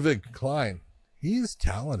 Ludovic Klein. He's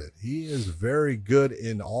talented. He is very good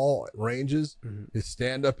in all ranges. Mm-hmm. His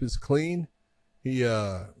stand-up is clean.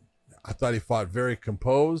 I thought he fought very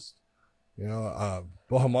composed. You know,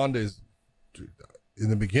 Bahamondes, in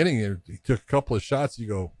the beginning, he took a couple of shots. You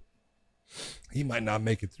go, he might not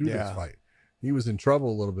make it through this fight. He was in trouble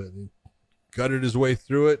a little bit. He gutted his way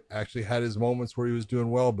through it. Actually had his moments where he was doing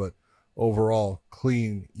well, but overall,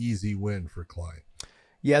 clean, easy win for Klein.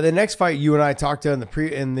 Yeah, the next fight you and I talked to in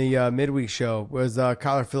the midweek show was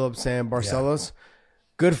Kyler Phillips and Barcelos. Yeah.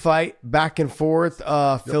 Good fight, back and forth.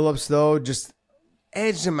 Phillips though just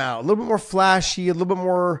edged him out, a little bit more flashy, a little bit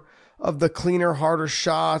more of the cleaner, harder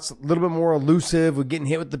shots, a little bit more elusive with getting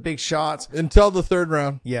hit with the big shots until the third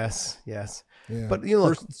round. Yes. Yeah. But you know,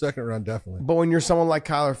 first and second round definitely. But when you're someone like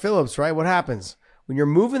Kyler Phillips, right? What happens when you're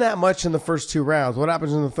moving that much in the first two rounds? What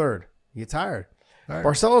happens in the third? You get tired.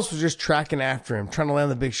 Barcelos was just tracking after him, trying to land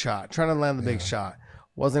the big shot,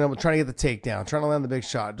 wasn't able, trying to get the takedown, trying to land the big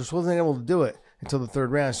shot, just wasn't able to do it until the third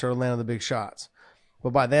round. Started landing the big shots,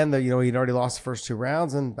 but by then, he'd already lost the first two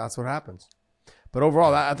rounds, and that's what happens. But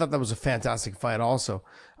overall, I thought that was a fantastic fight. Also,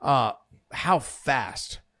 how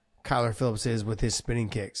fast Kyler Phillips is with his spinning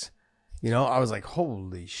kicks. I was like,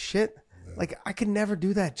 holy shit. Like, I could never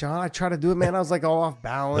do that, John. I tried to do it, man. I was like all off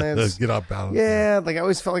balance. Get off balance. Yeah, like I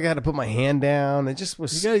always felt like I had to put my hand down. It just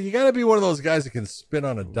was. You got to be one of those guys that can spin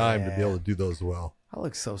on a dime to be able to do those well. I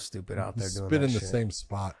look so stupid out there doing spin that in the shit. same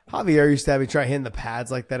spot. Javier used to have me try hitting the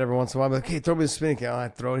pads like that every once in a while. I'm like, okay, throw me the spinning kick. I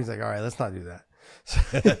throw it. He's like, all right, let's not do that.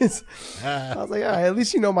 I was like, all right, at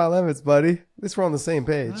least you know my limits, buddy. At least we're on the same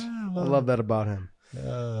page. I love that about him.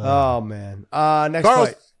 Oh man. Next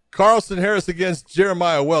fight. Carlston Harris against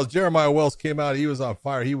Jeremiah Wells. Jeremiah Wells came out. He was on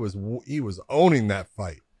fire. He was owning that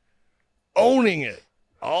fight. Owning it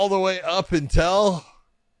all the way up until,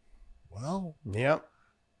 well, yep.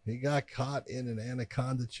 He got caught in an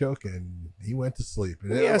anaconda choke and he went to sleep.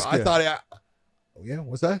 And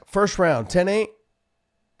what's that? First round, 10-8.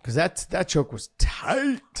 Because that choke was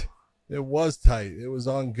tight. It was tight. It was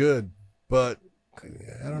on good, but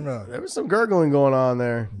I don't know. There was some gurgling going on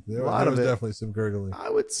there. There was definitely some gurgling. I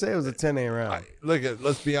would say it was a 10-8 round.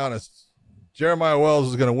 Let's be honest. Jeremiah Wells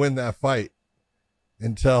was going to win that fight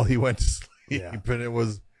until he went to sleep. Yeah. And it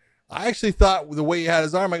was, I actually thought the way he had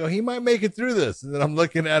his arm, I go, he might make it through this. And then I'm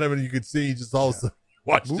looking at him and you could see he just all of a sudden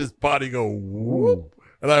watched his body go, whoop.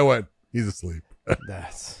 And I went, he's asleep.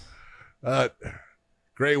 That's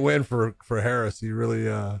great win for Harris. He really,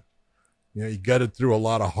 he gutted through a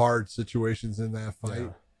lot of hard situations in that fight. Yeah.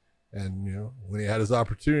 And, when he had his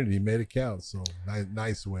opportunity, he made it count. So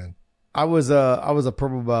nice win. I was a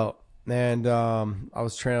purple belt and I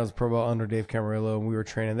was training. I was a purple belt under Dave Camarillo and we were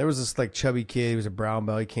training. There was this like chubby kid. He was a brown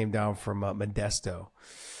belt. He came down from Modesto.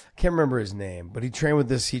 I can't remember his name, but he trained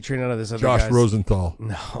out of this other Josh guy's. Rosenthal.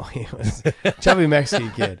 No, he was chubby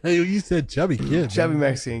Mexican kid. Hey, you said chubby kid. Chubby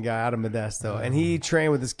Mexican guy out of Modesto. And he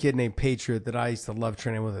trained with this kid named Patriot that I used to love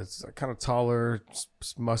training with. It's a kind of taller,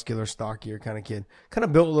 muscular, stockier kind of kid. Kind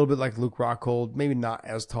of built a little bit like Luke Rockhold. Maybe not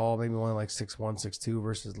as tall. Maybe only like 6'1", 6'2",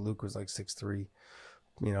 versus Luke was like 6'3",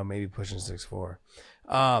 maybe pushing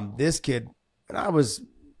 6'4". This kid, and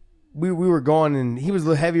we were going, and he was a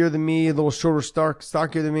little heavier than me, a little shorter,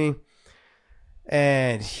 stockier than me.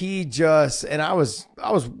 And I was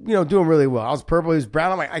doing really well. I was purple, he was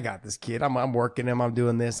brown. I'm like, I got this kid. I'm working him. I'm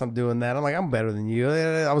doing this. I'm doing that. I'm like, I'm better than you.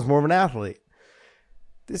 I was more of an athlete.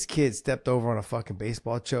 This kid stepped over on a fucking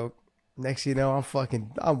baseball choke. Next thing you know,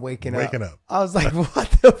 I'm waking up. I was like,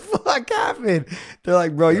 what the fuck happened? They're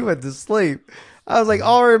like, bro, you went to sleep. I was like,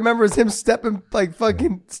 all I remember is him stepping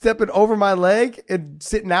over my leg and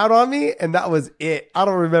sitting out on me, and that was it. I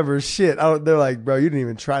don't remember shit. They're like, bro, you didn't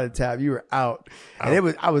even try to tap. You were out.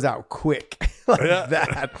 And I was out quick like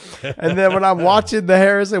that. And then when I'm watching the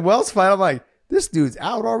Harrison Wells fight, I'm like, this dude's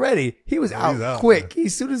out already. He was out quick.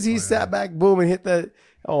 As soon as he sat back, boom, and hit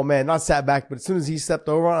Oh man, not sat back, but as soon as he stepped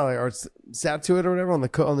over on it or sat to it or whatever on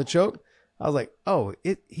the choke, I was like, oh,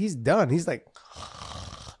 he's done. He's like,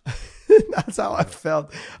 that's how I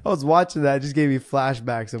felt. I was watching that. It just gave me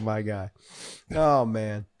flashbacks of my guy. Oh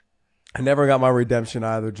man, I never got my redemption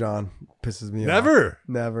either. John pisses me off.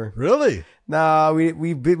 Never. Really? Nah, we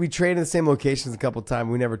trained in the same locations a couple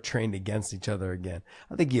times. We never trained against each other again.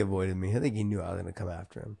 I think he avoided me. I think he knew I was going to come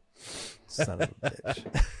after him. Son of a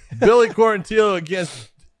bitch. Billy Quarantillo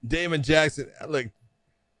against Damon Jackson. Like,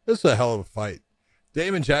 this was a hell of a fight.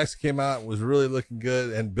 Damon Jackson came out and was really looking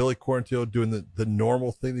good, and Billy Quarantillo doing the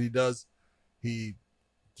normal thing that he does. He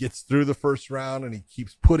gets through the first round, and he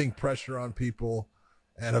keeps putting pressure on people,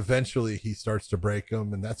 and eventually he starts to break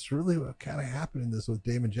them, and that's really what kind of happened in this with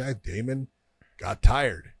Damon Jackson. Damon got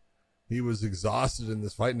tired. He was exhausted in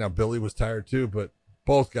this fight. Now, Billy was tired too, but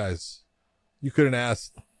both guys, you couldn't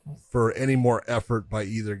ask for any more effort by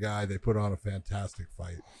either guy. They put on a fantastic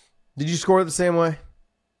fight. Did you score it the same way?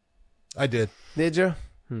 I did. Did you?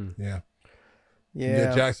 Yeah. Yeah. You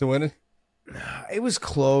get Jackson winning? It was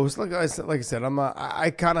close. Like I said, I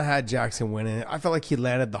kind of had Jackson winning. I felt like he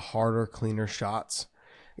landed the harder, cleaner shots,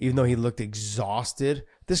 even though he looked exhausted.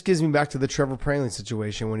 This gives me back to the Trevor Prangley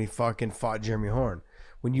situation when he fucking fought Jeremy Horn.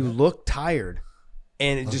 When you look tired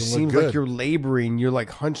and it just seems like you're laboring, you're like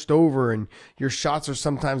hunched over and your shots are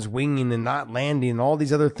sometimes winging and not landing and all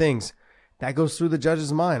these other things. That goes through the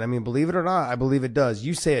judge's mind. I mean, believe it or not, I believe it does.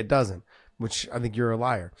 You say it doesn't, which I think you're a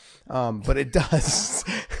liar. But it does.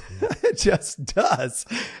 It just does.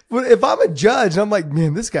 But if I'm a judge, I'm like,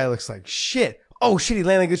 man, this guy looks like shit. Oh, shit, he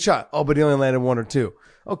landed a good shot. Oh, but he only landed one or two.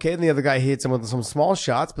 Okay, and the other guy hits him with some small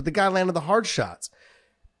shots, but the guy landed the hard shots.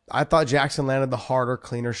 I thought Jackson landed the harder,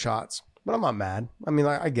 cleaner shots, but I'm not mad. I mean,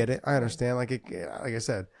 I get it. I understand. Like I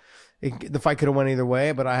said, the fight could have went either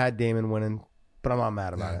way, but I had Damon winning, but I'm not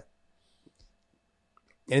mad about it.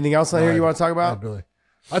 Anything else on here you want to talk about? Billy.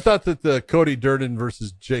 I thought that the Cody Durden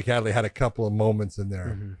versus Jake Hadley had a couple of moments in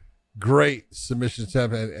there. Mm-hmm. Great submission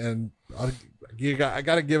attempt, and I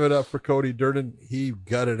got to give it up for Cody Durden. He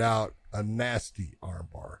gutted out a nasty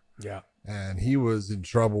armbar. Yeah. And he was in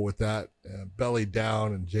trouble with that, belly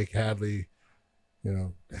down, and Jake Hadley,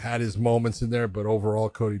 had his moments in there, but overall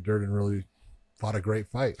Cody Durden really fought a great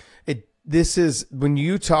fight. This is when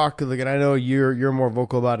you talk, like, and I know you're more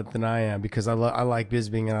vocal about it than I am because I like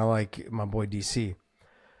Bisping and I like my boy DC.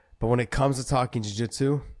 But when it comes to talking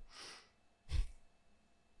jiu-jitsu,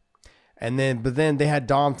 but then they had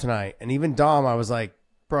Dom tonight, and even Dom, I was like,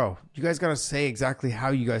 bro, you guys got to say exactly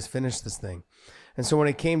how you guys finished this thing. And so when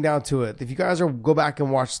it came down to it, if you guys go back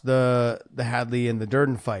and watch the Hadley and the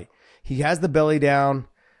Durden fight, he has the belly down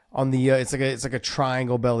on the it's like a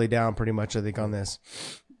triangle belly down pretty much, I think, on this.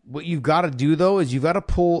 What you've got to do though is you've got to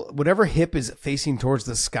pull whatever hip is facing towards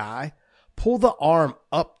the sky, pull the arm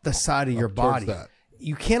up the side of your body.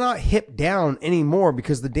 You cannot hip down anymore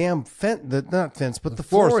because the damn the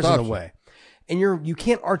floor is in the way. And you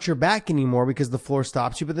can't arch your back anymore because the floor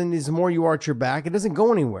stops you. But then the more you arch your back, it doesn't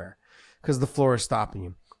go anywhere because the floor is stopping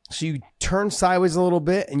you. So you turn sideways a little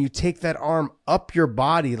bit and you take that arm up your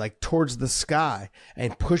body, like towards the sky,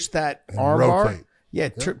 and push that arm bar. Yeah,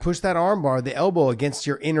 push that arm bar, the elbow against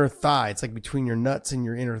your inner thigh. It's like between your nuts and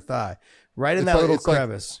your inner thigh, right in that little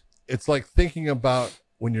crevice. It's like thinking about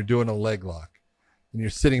when you're doing a leg lock and you're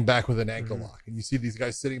sitting back with an ankle lock, and you see these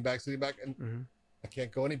guys sitting back, and I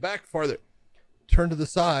can't go any back farther. Turn to the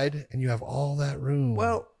side, and you have all that room.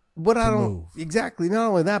 Well, what I don't move. Exactly. Not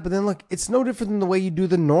only that, but then look, it's no different than the way you do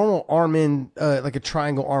the normal arm in, like a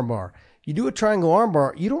triangle arm bar. You do a triangle arm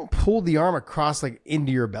bar, you don't pull the arm across like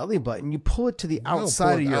into your belly button. You pull it to the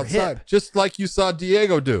outside of your hip, just like you saw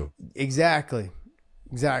Diego do. Exactly.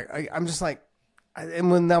 I'm just like,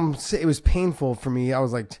 and when it was painful for me, I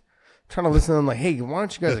was like trying to listen to them, like, hey, why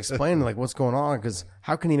don't you guys explain like what's going on? Because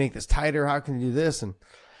how can he make this tighter? How can he do this? And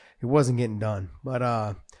it wasn't getting done. But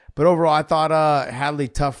overall, I thought Hadley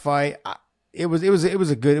tough fight. It was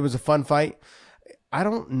a fun fight. I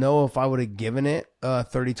don't know if I would have given it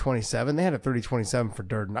 30-27. They had a 30-27 for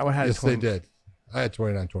Durden. I would have had they did. I had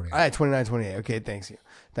 29-28. I had 29-28. Okay,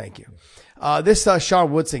 thank you. This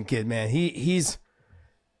Sean Woodson kid, man, he's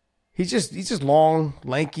just long,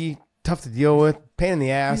 lanky, tough to deal with, pain in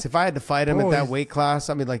the ass. If I had to fight him at that weight class,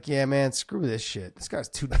 I'd be like, yeah, man, screw this shit. This guy's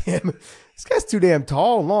too damn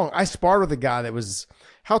tall, long. I sparred with a guy that was,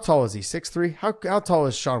 how tall is he? 6'3"? How tall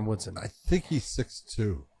is Sean Woodson? I think he's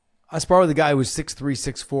 6'2". I sparred with a guy who was 6'3",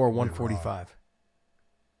 6'4", 145.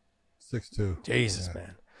 6'2". Jesus,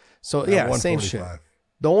 man. So, yeah, same shit.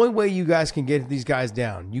 The only way you guys can get these guys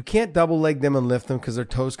down, you can't double leg them and lift them because their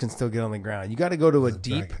toes can still get on the ground. You got to go to a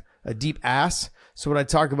deep ass So what I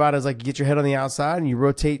talk about is like you get your head on the outside and you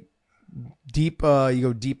rotate deep. You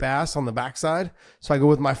go deep ass on the backside. So I go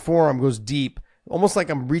with my forearm goes deep, almost like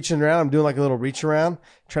I'm reaching around. I'm doing like a little reach around,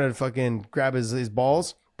 trying to fucking grab his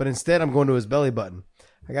balls. But instead, I'm going to his belly button.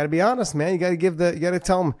 I got to be honest, man. You got to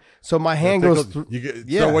tell him. So my hand goes through.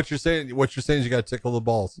 So what you're saying is you got to tickle the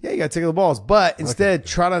balls. Yeah, you got to tickle the balls. But instead,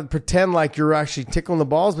 try to pretend like you're actually tickling the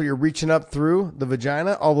balls, but you're reaching up through the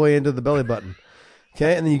vagina all the way into the belly button.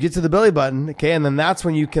 Okay, and then you get to the belly button. Okay, and then that's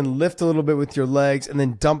when you can lift a little bit with your legs and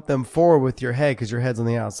then dump them forward with your head because your head's on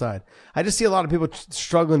the outside. I just see a lot of people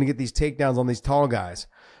struggling to get these takedowns on these tall guys.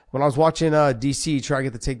 When I was watching DC try to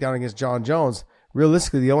get the takedown against John Jones,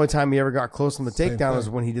 realistically, the only time he ever got close on the takedown was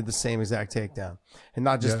when he did the same exact takedown. And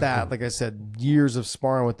not just that, like I said, years of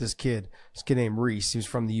sparring with this kid named Reese. He was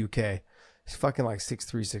from the UK. He's fucking like 6'3",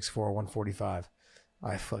 6'4", 145.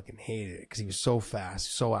 I fucking hated it because he was so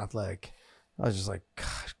fast, so athletic. I was just like,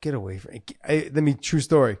 gosh, get away from it. True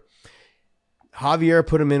story. Javier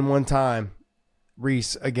put him in one time,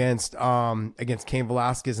 Reese, against Cain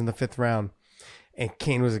Velasquez in the 5th round. And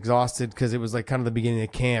Cain was exhausted because it was like kind of the beginning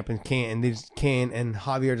of camp, and Cain and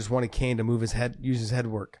Javier just wanted Cain to move his head, use his head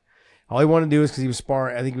work. All he wanted to do is because he was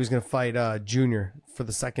sparring. I think he was going to fight Junior for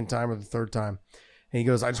the 2nd time or the 3rd time. And he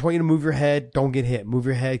goes, I just want you to move your head. Don't get hit. Move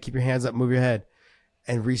your head. Keep your hands up. Move your head.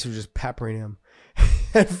 And Reese was just peppering him.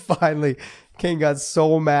 And finally, Cain got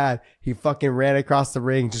so mad, he fucking ran across the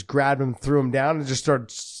ring, just grabbed him, threw him down, and just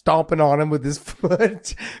started stomping on him with his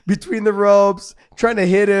foot between the ropes, trying to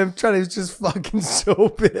hit him, just fucking so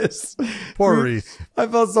pissed. Poor Reese. I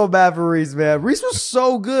felt so bad for Reese, man. Reese was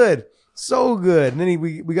so good. So good. And then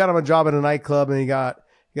we got him a job at a nightclub, and he got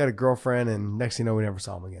a girlfriend, and next thing you know, we never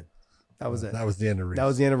saw him again. That was it. That was the end of Reese. That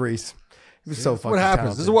was the end of Reese. He was so fucking what happens.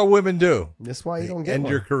 talented. This is what women do. That's why you don't get end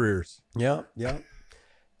one. your careers. Yeah.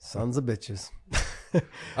 Sons of bitches. All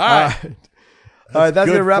right. All right, that's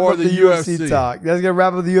going to wrap up the the UFC talk. That's going to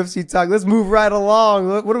wrap up the UFC talk. Let's move right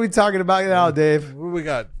along. What are we talking about now, Dave? What do we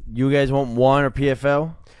got? You guys want one or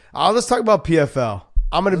PFL? Let's talk about PFL.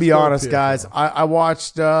 I'm going to be honest, guys. I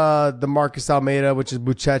watched the Marcus Almeida, which is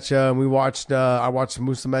Buchecha, and I watched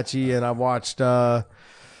Musumeci, and I watched that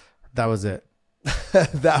was it.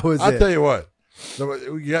 I'll tell you what.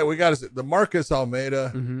 We got the Marcus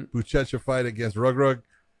Almeida Buchecha fight against Rug.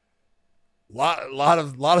 Lot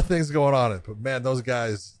of things going on it, but man, those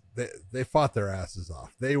guys they fought their asses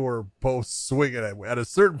off. They were both swinging at a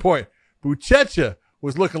certain point. Buchecha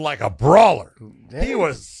was looking like a brawler. Dang. He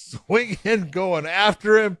was swinging, going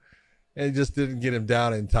after him, and just didn't get him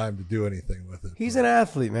down in time to do anything with it. He's an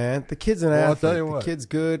athlete, man. The kid's an athlete. I'll tell you what. The kid's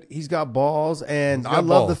good. He's got balls, and I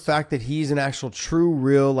love the fact that he's an actual, true,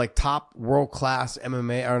 real, like top world class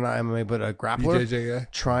MMA, or not MMA, but a grappler, BJJ guy,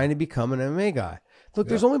 trying to become an MMA guy. Look,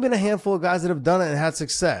 there's only been a handful of guys that have done it and had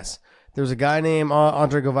success. There was a guy named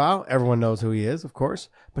Andre Galvao. Everyone knows who he is, of course,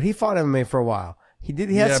 but he fought MMA for a while. He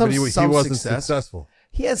had some he wasn't success. Successful.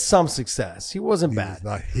 He had some success. He wasn't bad.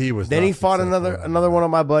 Then he fought another one of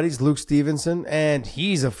my buddies, Luke Stevenson, and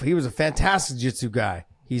he was a fantastic jiu-jitsu guy.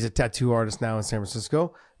 He's a tattoo artist now in San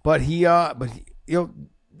Francisco, but he was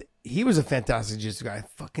a fantastic jiu-jitsu guy.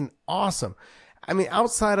 Fucking awesome. I mean,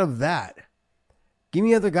 outside of that, give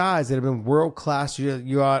me other guys that have been world class.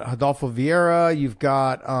 You got Adolfo Vieira. You've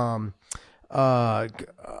got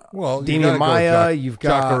Damian Maia. You've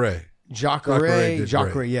got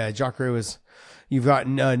Jacare. Yeah, Jacare was. You've got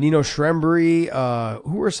Nino Shrembry.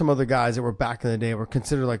 Who were some other guys that were back in the day were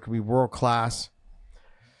considered like to be world class?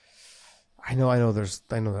 I know everyone's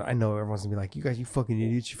gonna be like, you guys, you fucking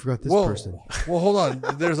idiots, you forgot this person. Well, hold on.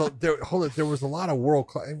 There was a lot of world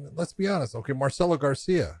class. Let's be honest. Okay, Marcelo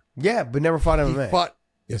Garcia. Yeah, but never fought MMA.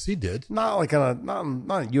 Yes, he did. Not like not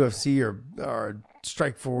a UFC or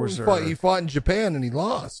Strike Force. He fought in Japan and he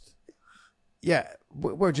lost. Yeah,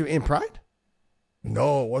 where'd you in Pride?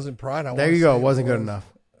 No, it wasn't Pride. There you go. It wasn't good enough.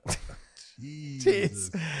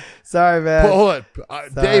 Jeez. Sorry, man. Pull it,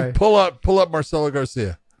 Dave. Pull up Marcelo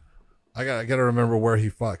Garcia. I gotta remember where he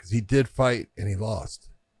fought because he did fight and he lost.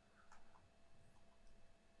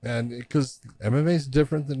 And because MMA is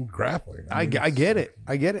different than grappling. I get it.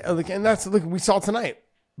 And that's we saw tonight.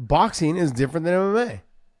 Boxing is different than MMA.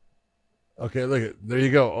 Okay, look there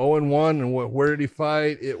you go. 0-1, and where did he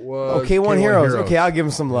fight? It was K1 Heroes. Okay, I'll give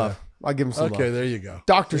him some love. Yeah. I'll give him some love. Okay, there you go.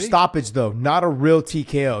 Doctor Stoppage, though. Not a real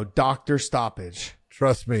TKO. Doctor Stoppage.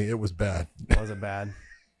 Trust me, it was bad. Was it bad?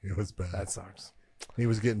 It was bad. That sucks. He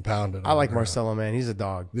was getting pounded. I like Marcelo, man. He's a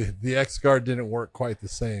dog. The X guard didn't work quite the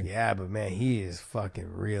same. Yeah, but man, he is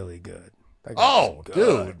fucking really good.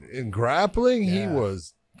 Dude, in grappling, he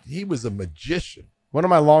was a magician. One of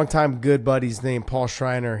my longtime good buddies named Paul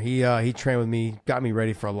Schreiner, he trained with me, got me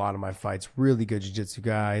ready for a lot of my fights. Really good jiu-jitsu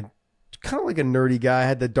guy. Kind of like a nerdy guy. I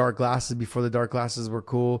had the dark glasses before the dark glasses were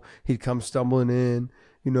cool. He'd come stumbling in,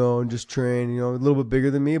 and just train, a little bit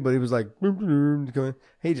bigger than me, but he was like,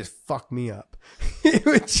 he just fucked me up. He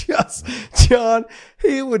would John,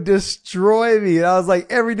 he would destroy me. And I was like,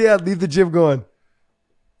 every day I'd leave the gym going,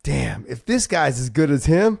 damn, if this guy's as good as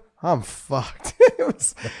him, I'm fucked.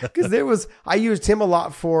 I used him a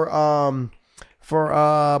lot for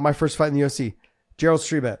my first fight in the UFC, Gerald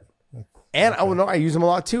Streebet. And I use him a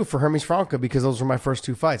lot too for Hermes Franca because those were my first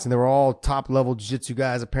 2 fights, and they were all top level jiu-jitsu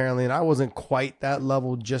guys apparently, and I wasn't quite that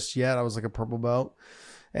level just yet. I was like a purple belt,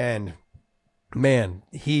 and man,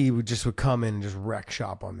 he would come in and just wreck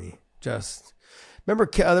shop on me. Just remember,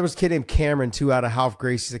 there was a kid named Cameron too out of Half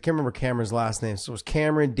Gracie's. I can't remember Cameron's last name, so it was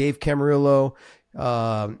Cameron, Dave Camarillo,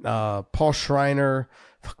 Paul Schreiner.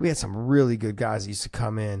 Fuck, we had some really good guys that used to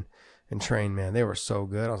come in and train. Man, they were so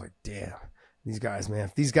good. I was like, damn. These guys, man.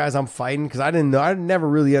 If these guys I'm fighting, because I never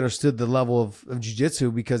really understood the level of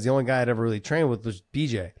jiu-jitsu because the only guy I'd ever really trained with was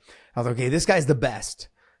BJ. I was like, okay, this guy's the best.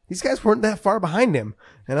 These guys weren't that far behind him.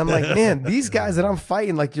 And I'm like, man, these guys that I'm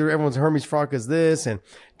fighting, like everyone's Hermes Franca's this, and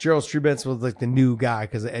Gerald Streebets was like the new guy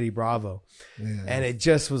because of Eddie Bravo. Yeah. And it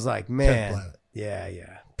just was like, man, yeah.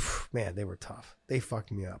 Man, they were tough. They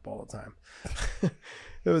fucked me up all the time.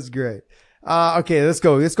 It was great. Okay, let's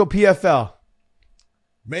go. Let's go PFL.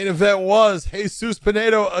 Main event was Jesus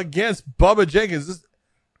Pinedo against Bubba Jenkins.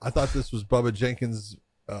 I thought this was Bubba Jenkins'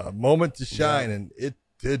 moment to shine, and it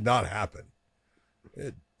did not happen.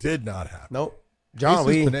 It did not happen. Nope.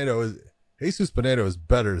 Jesus Pinedo is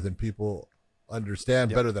better than people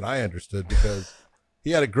understand, better than I understood, because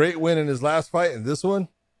he had a great win in his last fight, and this one,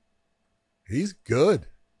 he's good.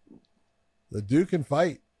 The dude can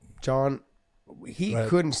fight. John, he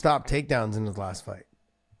couldn't stop takedowns in his last fight.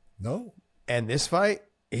 No. And this fight,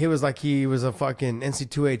 he was like he was a fucking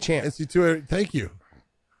NC2A champ. NC2A, thank you.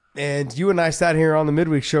 And you and I sat here on the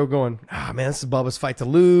midweek show going, man, this is Bubba's fight to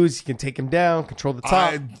lose. He can take him down, control the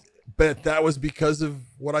top. I bet that was because of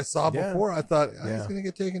what I saw before. I thought, he's going to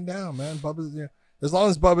get taken down, man. Bubba's, as long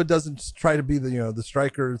as Bubba doesn't try to be the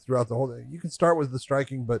striker throughout the whole day. You can start with the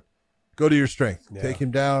striking, but go to your strength. Yeah. Take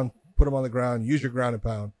him down, put him on the ground, use your ground and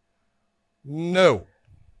pound. No.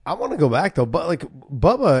 I want to go back, though. But, like,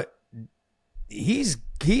 Bubba, he's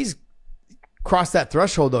crossed that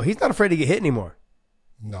threshold, though. He's not afraid to get hit anymore.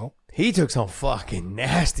 No. He took some fucking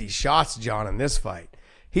nasty shots, John, in this fight.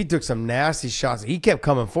 He took some nasty shots. He kept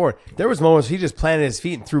coming forward. There was moments he just planted his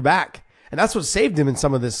feet and threw back. And that's what saved him in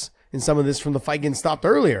some of this from the fight getting stopped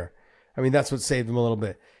earlier. I mean, that's what saved him a little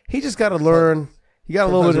bit. He just got to learn. He got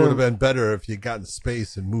a little bit. It would have been better if you got in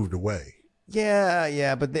space and moved away.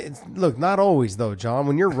 Yeah. But look, not always, though, John.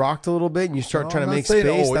 When you're rocked a little bit and you start trying to make space,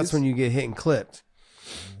 always. That's when you get hit and clipped.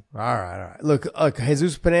 All right. Look,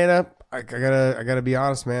 Jesus Pineda, I gotta be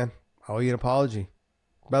honest, man. I owe you an apology.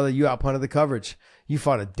 Brother, you outpunted the coverage. You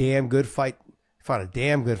fought a damn good fight.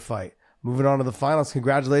 Moving on to the finals.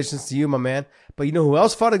 Congratulations to you, my man. But you know who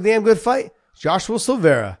else fought a damn good fight? Joshua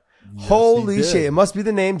Silveira. Yes, holy shit. It must be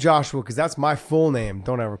the name Joshua, because that's my full name.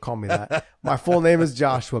 Don't ever call me that. My full name is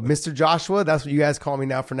Joshua. Mr. Joshua, that's what you guys call me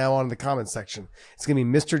now from now on in the comment section. It's going to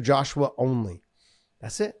be Mr. Joshua only.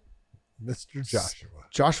 That's it. Mr. Joshua.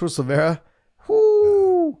 Joshua Silveira.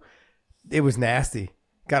 Whoo. It was nasty.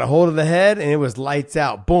 Got a hold of the head, and it was lights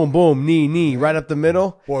out. Boom, boom, knee, right up the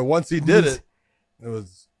middle. Boy, once he did it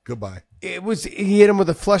was goodbye. He hit him with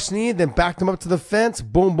a flush knee, then backed him up to the fence.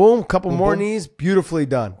 Boom, boom, couple more knees. Beautifully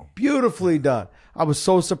done. I was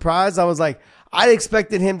so surprised. I was like, I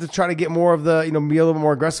expected him to try to get more of the, be a little bit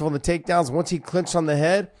more aggressive on the takedowns. Once he clinched on the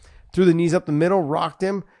head, threw the knees up the middle, rocked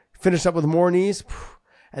him, finished up with more knees.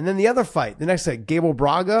 And then the other fight, the next fight, Gable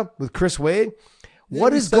Braga with Chris Wade. We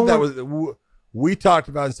talked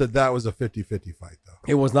about and said that was a 50-50 fight, though.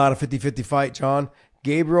 It was not a 50-50 fight, John.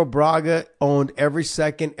 Gabriel Braga owned every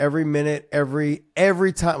second, every minute, every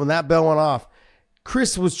time when that bell went off.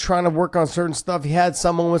 Chris was trying to work on certain stuff. He had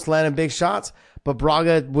some moments landing big shots, but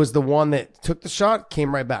Braga was the one that took the shot,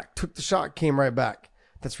 came right back. Took the shot, came right back.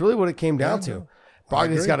 That's really what it came down to.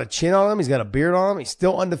 Braga's got a chin on him. He's got a beard on him. He's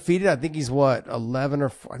still undefeated. I think he's 11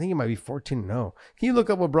 or I think he might be 14-0. Can you look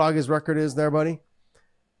up what Braga's record is there, buddy?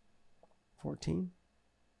 14?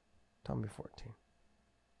 Tell me 14.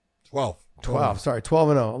 12. Sorry,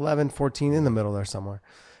 12-0. 11, 14 in the middle there somewhere.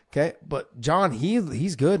 Okay, but John,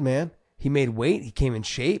 he's good, man. He made weight. He came in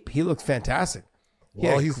shape. He looked fantastic.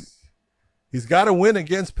 Well, he's got to win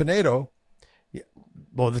against Pinedo. Yeah.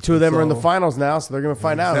 Well, the two of them are in the finals now, so they're going to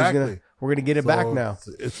find out We're going to get it back now.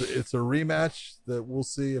 It's a rematch that we'll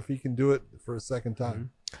see if he can do it for a second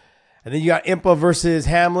time. And then you got Impa versus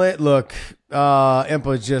Hamlet. Look,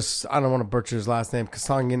 Impa just, I don't want to butcher his last name,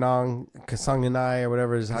 Kasanganai or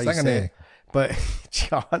whatever is how you say it. But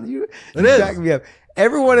John, you back me up.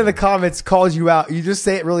 Everyone in the comments calls you out. You just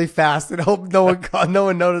say it really fast and hope no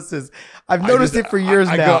one notices. I've noticed it for years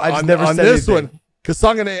now. I just never said this anything. One.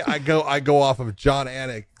 Kasangane, I go off of John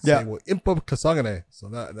Anik saying, well, Impa Kasangane. So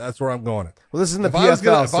that's where I'm going. Well, this is in the if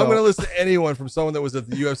PFL. If I'm going to listen to anyone from someone that was at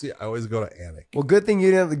the UFC, I always go to Anik. Well, good thing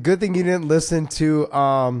you didn't listen to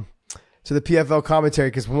the PFL commentary,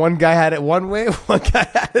 because one guy had it one way, one guy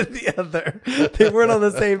had it the other. They weren't on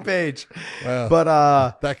the same page. Well,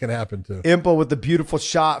 but that can happen too. Impa with the beautiful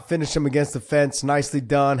shot, finished him against the fence. Nicely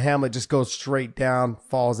done. Hamlet just goes straight down,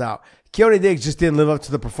 falls out. Keone Diggs just didn't live up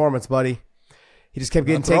to the performance, buddy. He just kept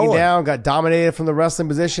getting taken down, got dominated from the wrestling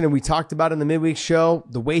position, and we talked about in the midweek show,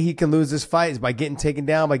 the way he can lose this fight is by getting taken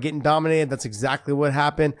down, by getting dominated. That's exactly what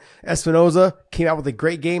happened. Espinoza came out with a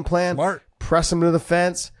great game plan. Smart. Press him to the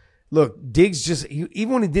fence. Look, Diggs even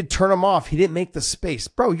when he did turn him off, he didn't make the space.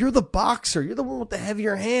 Bro, you're the boxer. You're the one with the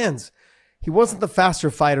heavier hands. He wasn't the faster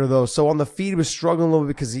fighter, though. So on the feet, he was struggling a little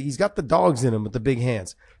bit because he's got the dogs in him with the big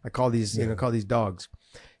hands. I call these, these dogs.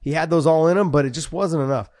 He had those all in him, but it just wasn't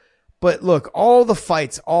enough. But look, all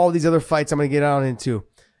these other fights I'm going to get out into.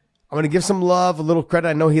 I'm going to give some love, a little credit.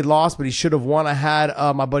 I know he lost, but he should have won. I had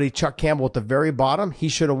my buddy Chuck Campbell at the very bottom. He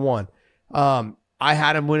should have won. I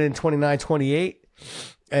had him winning 29-28.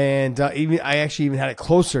 And I actually even had it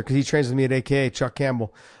closer because he trains with me at AKA, Chuck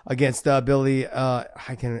Campbell, against Billy Elikana.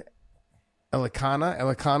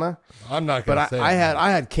 I'm not going to say I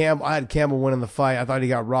had Campbell winning the fight. I thought he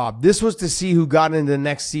got robbed. This was to see who got into the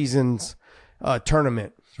next season's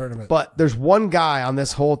tournament. But there's one guy on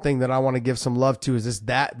this whole thing that I want to give some love to, is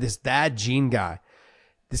this Thad Gene guy.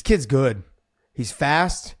 This kid's good. He's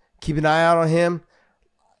fast. Keep an eye out on him.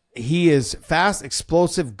 He is fast,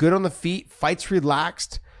 explosive, good on the feet, fights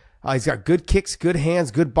relaxed. He's got good kicks, good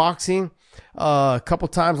hands, good boxing. A couple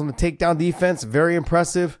times on the takedown defense, very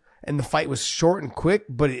impressive. And the fight was short and quick,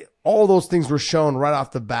 but all those things were shown right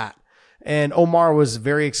off the bat. And Omar was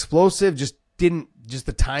very explosive, just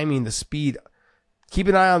the timing, the speed. Keep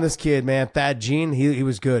an eye on this kid, man. Thad Gene, he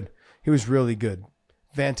was good. He was really good.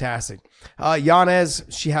 Fantastic. Yanez,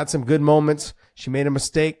 she had some good moments. She made a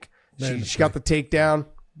mistake. She got the takedown.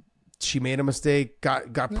 She made a mistake,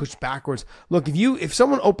 got pushed backwards. Look,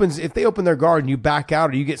 if they open their guard and you back out,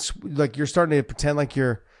 or you get like you're starting to pretend like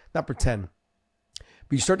you're not pretend,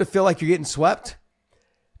 but you start to feel like you're getting swept,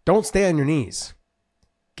 don't stay on your knees.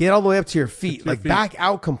 Get all the way up to your feet, back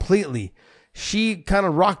out completely. She kind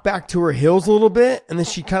of rocked back to her heels a little bit, and then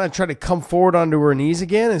she kind of tried to come forward onto her knees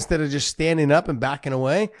again instead of just standing up and backing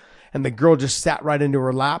away. And the girl just sat right into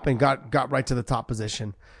her lap and got right to the top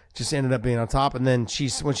position. Just ended up being on top, and then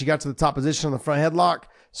when she got to the top position on the front headlock,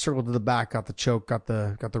 circled to the back, got the choke, got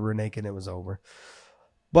the rear naked, and it was over.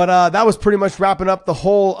 But that was pretty much wrapping up the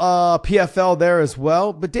whole PFL there as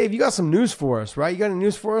well. But Dave, you got some news for us, right? You got any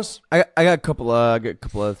news for us? I got a couple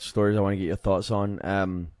of stories I want to get your thoughts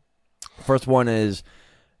on. First one is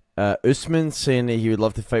Usman saying that he would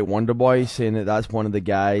love to fight Wonderboy, saying that that's one of the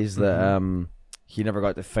guys that he never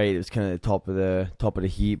got to fight. It was kind of the top of the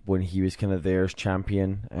heap when he was kind of there as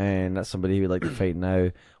champion, and that's somebody he would like to fight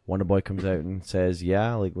now. Wonderboy comes out and says,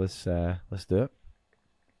 "Yeah, let's do it."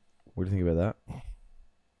 What do you think about that?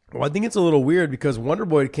 Well, I think it's a little weird because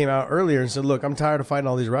Wonderboy came out earlier and said, "Look, I'm tired of fighting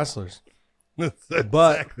all these wrestlers." That's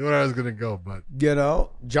exactly where I was going to go, but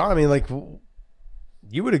John, I mean,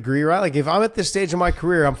 you would agree, right? Like, if I'm at this stage of my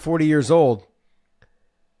career, I'm 40 years old.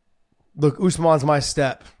 Look, Usman's my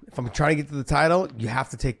step. If I'm trying to get to the title, you have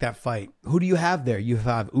to take that fight. Who do you have there? You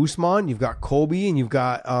have Usman, you've got Colby, and you've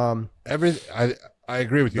got I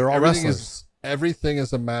agree with you. They're all wrestlers. Everything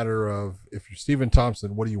is a matter of, if you're Stephen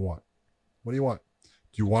Thompson, what do you want? What do you want?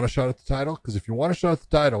 Do you want a shot at the title? Because if you want a shot at the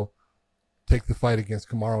title, take the fight against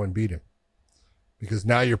Kamaru and beat him. Because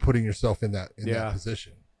now you're putting yourself in that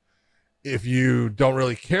position. If you don't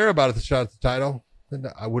really care about the shot at the title, then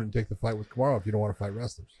I wouldn't take the fight with Kamaru if you don't want to fight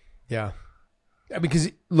wrestlers. Yeah.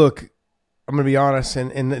 Because, look, I'm going to be honest,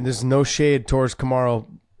 and there's no shade towards Kamaru.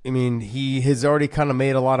 I mean, he has already kind of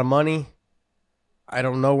made a lot of money. I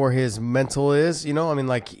don't know where his mental is, I mean,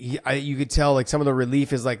 like, you could tell, like, some of the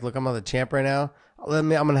relief is like, look, I'm not the champ right now. I'm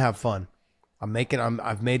going to have fun.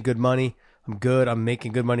 I've made good money. I'm good. I'm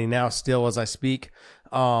making good money now still as I speak.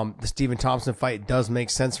 The Stephen Thompson fight does make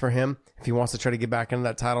sense for him if he wants to try to get back into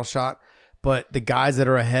that title shot. But the guys that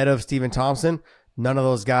are ahead of Stephen Thompson, none of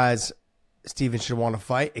those guys Stephen should want to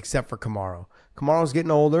fight except for Kamaru. Kamaru's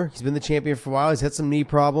getting older. He's been the champion for a while. He's had some knee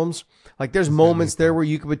problems. Like, there's moments there where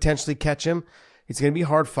you could potentially catch him. It's going to be a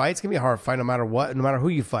hard fight. It's going to be a hard fight no matter what, no matter who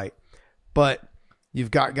you fight. But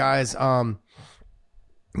you've got guys,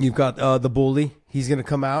 you've got the bully. He's going to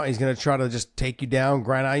come out. He's going to try to just take you down,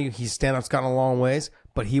 grind on you. His stand-up's gotten a long ways,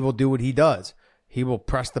 but he will do what he does. He will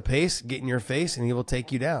press the pace, get in your face, and he will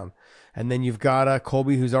take you down. And then you've got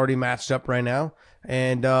Colby, who's already matched up right now.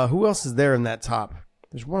 And who else is there in that top?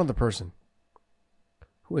 There's one other person.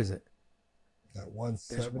 Who is it?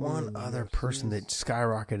 There's one other person that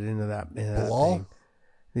skyrocketed into that thing.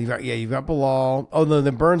 You've got Bilal. Oh, no,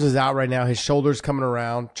 then Burns is out right now. His shoulder's coming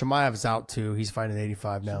around. Chimaev's out too. He's fighting at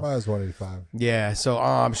 85 now. Chimaev's 185. Yeah, so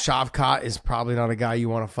Shavkat is probably not a guy you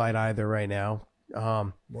want to fight either right now.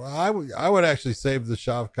 Well, I would actually save the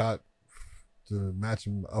Shavkat to match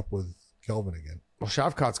him up with Kelvin again. Well,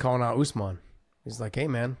 Shavkat's calling out Usman. He's like, hey,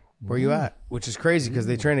 man, where you at? Which is crazy because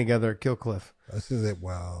they train together at Killcliff. I see that.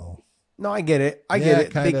 Wow. No, I get it. I get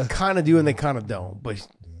it. They kind of do and they kind of don't. But,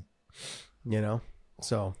 you know,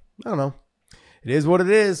 so I don't know. It is what it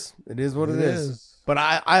is. It is what it is. But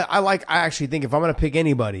I actually think if I'm going to pick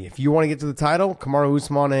anybody, if you want to get to the title, Kamaru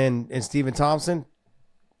Usman and Stephen Thompson,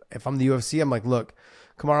 if I'm the UFC, I'm like, look,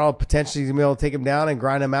 Kamaru potentially going to be able to take him down and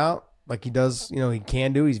grind him out like he does, you know, he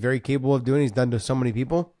can do. He's very capable of doing. He's done to so many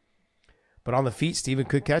people. But on the feet, Stephen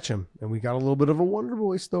could catch him. And we got a little bit of a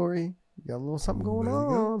Wonderboy story. We got a little something going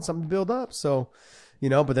on, something to build up. So, you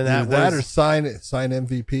know, but then that or sign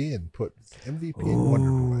MVP and put MVP in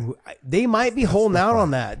Wonderboy. They might be holding out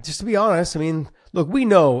on that. Just to be honest, I mean, look, we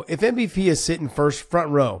know if MVP is sitting front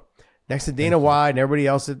row next to Dana White and everybody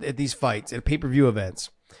else at these fights, at pay-per-view events,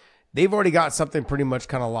 they've already got something pretty much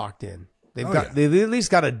kind of locked in. They've at least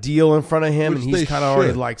got a deal in front of him, and he's kind of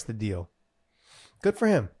already likes the deal. Good for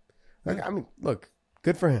him. I mean, look,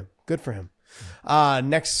 good for him. Good for him.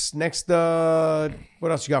 Next,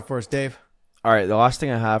 what else you got for us, Dave? All right, the last thing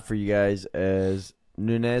I have for you guys is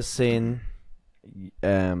Nunes saying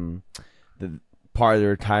the part of the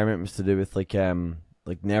retirement was to do with like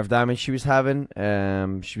nerve damage she was having.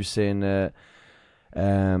 She was saying that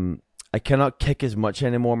I cannot kick as much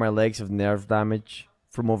anymore. My legs have nerve damage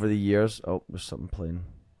from over the years. Oh, there's something playing.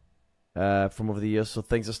 From over the years, so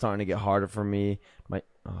things are starting to get harder for me.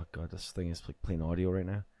 Oh god, this thing is like playing audio right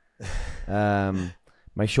now.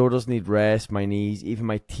 My shoulders need rest, my knees, even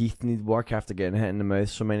my teeth need work after getting hit in the mouth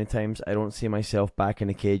so many times. I don't see myself back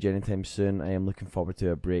in a cage anytime soon. I am looking forward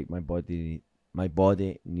to a break. My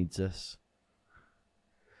body needs this.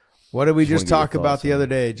 What did we just talk about the other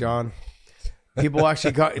day, John? People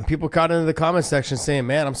actually got into the comment section saying,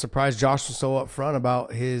 "Man, I'm surprised Josh was so upfront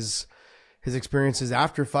about his experiences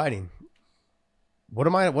after fighting." What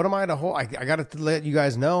am I to hold? I got to let you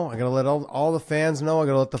guys know. I got to let all the fans know. I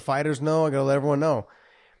got to let the fighters know. I got to let everyone know.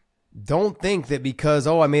 Don't think that because,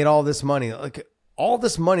 I made all this money. Like, all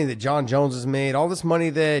this money that John Jones has made, all this money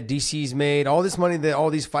that DC's made, all this money that all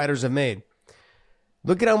these fighters have made.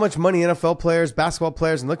 Look at how much money NFL players, basketball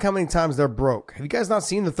players, and look how many times they're broke. Have you guys not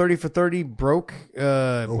seen the 30 for 30 broke?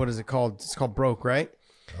 What is it called? It's called Broke, right?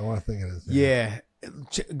 I want to think it is. Yeah.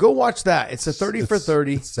 Go watch that. It's a 30 for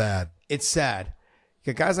 30. It's sad. It's sad.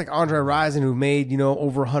 You got guys like Andre Rison who made,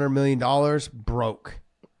 over $100 million, broke,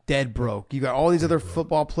 dead broke. You got all these other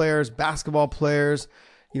football players, basketball players,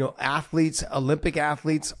 athletes, Olympic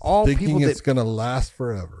athletes, all thinking people it's going to last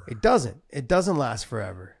forever. It doesn't. It doesn't last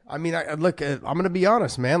forever. I mean, I'm going to be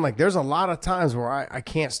honest, man. Like, there's a lot of times where I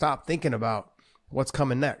can't stop thinking about what's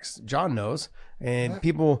coming next. John knows, and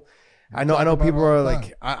people. I know people are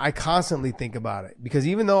like, I constantly think about it because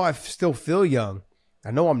even though I still feel young. I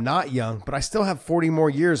know I'm not young, but I still have 40 more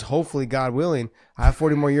years. Hopefully, God willing, I have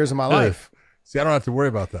 40 more years of my life. See, I don't have to worry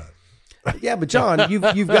about that. Yeah, but John, you've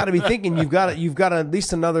got to be thinking you've got at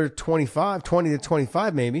least another 20 to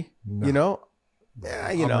 25, maybe. No. Yeah,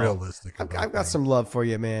 I'm realistic. I've got some love for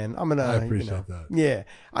you, man. I appreciate that. Yeah,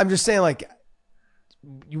 I'm just saying, like,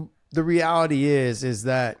 the reality is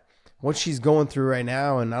that what she's going through right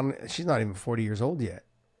now, and she's not even 40 years old yet.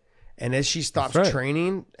 And as she stops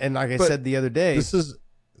training, and like I said the other day, this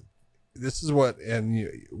is what, and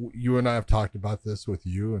you and I have talked about this with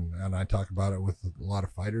you, and I talk about it with a lot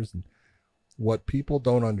of fighters. And what people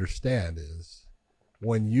don't understand is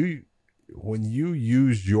when you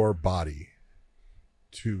use your body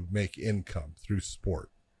to make income through sport,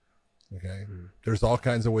 okay, there's all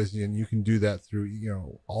kinds of ways, and you can do that through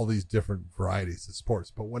all these different varieties of sports.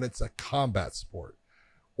 But when it's a combat sport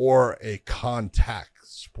or a contact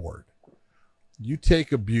sport, you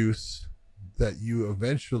take abuse that you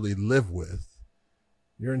eventually live with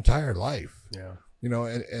your entire life. Yeah. You know,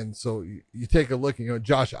 and so you take a look, you know,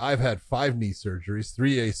 Josh, I've had 5 knee surgeries,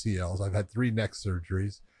 3 ACLs. I've had 3 neck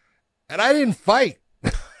surgeries, and I didn't fight.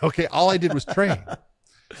 Okay. All I did was train.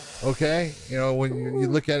 Okay. You know, when you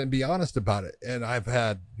look at it and be honest about it, and I've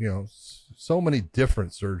had, you know, so many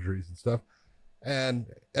different surgeries and stuff, and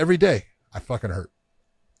every day I fucking hurt.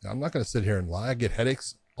 I'm not going to sit here and lie. I get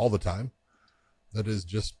headaches all the time. That is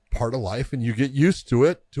just part of life, and you get used to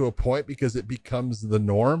it to a point because it becomes the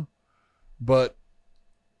norm, but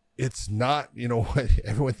it's not, you know,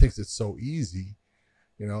 everyone thinks it's so easy.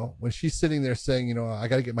 You know, when she's sitting there saying, you know, I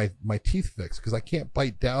got to get my teeth fixed because I can't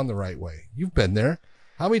bite down the right way. You've been there.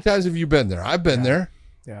 How many times have you been there? I've been there.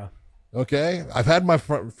 Yeah. Okay. I've had my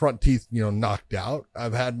front teeth, you know, knocked out.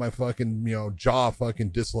 I've had my fucking, you know, jaw fucking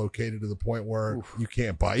dislocated to the point where you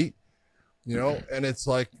can't bite, you know, and it's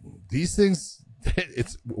like these things,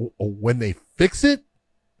 it's when they fix it.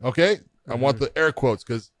 Okay. I want the air quotes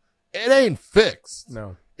because it ain't fixed.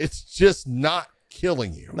 No. It's just not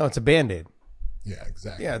killing you. No, it's a Band-Aid. Yeah,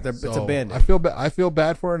 exactly. Yeah, it's a Band-Aid. I feel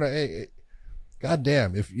bad for her. And hey,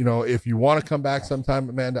 goddamn, if you want to come back sometime,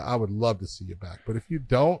 Amanda, I would love to see you back. But if you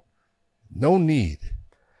don't, no need.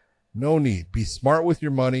 Be smart with your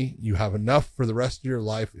money. You have enough for the rest of your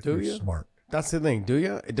life if you're smart. That's the thing. Do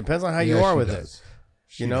you? It depends on how you are with it.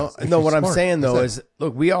 She you know, does. no. What I'm smart. saying though is,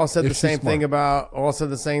 look, we all said the same smart. thing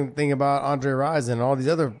about Andre Rison and all these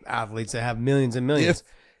other athletes that have millions and millions. If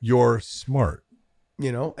you're smart,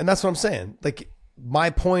 you know, and that's what I'm saying. Like, my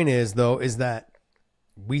point is though, is that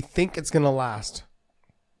we think it's gonna last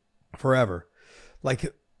forever.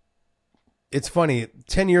 Like, it's funny.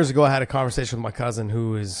 10 years ago, I had a conversation with my cousin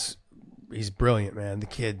he's brilliant, man. The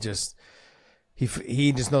kid just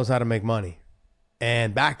he just knows how to make money.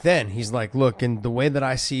 And back then, he's like, look, and the way that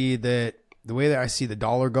I see the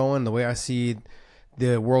dollar going, the way I see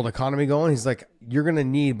the world economy going, he's like, you're going to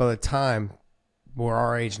need, by the time we're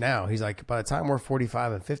our age now, he's like, by the time we're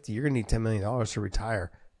 45 and 50, you're going to need $10 million to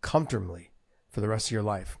retire comfortably for the rest of your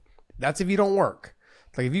life. That's if you don't work.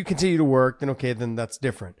 Like, if you continue to work, then okay, then that's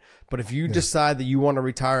different. But if you decide that you want to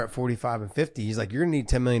retire at 45 and 50, he's like, you're going to need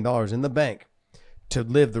 $10 million in the bank to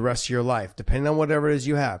live the rest of your life, depending on whatever it is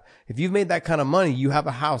you have. If you've made that kind of money, you have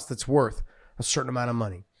a house that's worth a certain amount of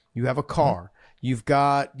money. You have a car. You've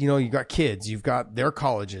got, you know, you've got kids. You've got their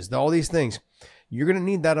colleges, all these things. You're going to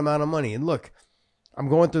need that amount of money. And look, I'm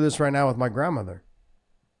going through this right now with my grandmother.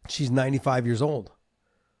 She's 95 years old.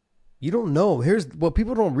 You don't know. Here's what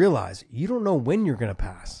people don't realize. You don't know when you're going to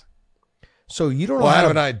pass. So you don't know. I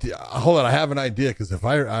have an idea. Hold on. I have an idea, because if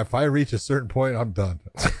I reach a certain point, I'm done.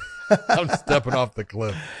 I'm stepping off the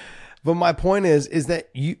cliff. But my point is that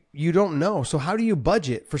you don't know. So how do you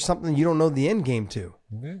budget for something you don't know the end game to?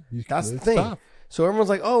 Yeah, that's the thing. Tough. So everyone's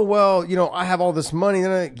like, oh, well, you know, I have all this money.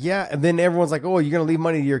 And like, yeah. And then everyone's like, oh, you're going to leave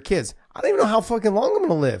money to your kids. I don't even know how fucking long I'm going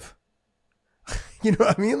to live. You know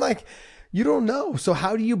what I mean? Like, you don't know. So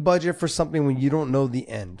how do you budget for something when you don't know the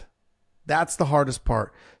end? That's the hardest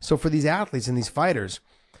part. So for these athletes and these fighters,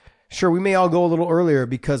 sure, we may all go a little earlier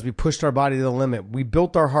because we pushed our body to the limit. We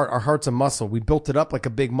built our heart. Our heart's a muscle. We built it up like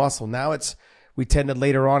a big muscle. Now we tend to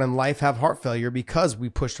later on in life have heart failure because we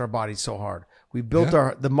pushed our body so hard. We built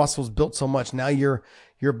the muscles built so much. Now your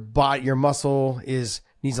muscle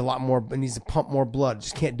needs a lot more. It needs to pump more blood.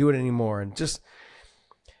 Just can't do it anymore, and just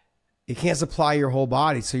it can't supply your whole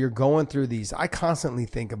body. So you're going through these. I constantly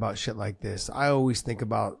think about shit like this. I always think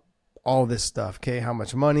about all this stuff. Okay, how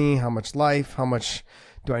much money, how much life, how much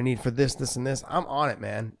do I need for this, and this? I'm on it,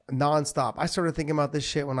 man. Nonstop. I started thinking about this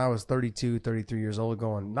shit when I was 32, 33 years old,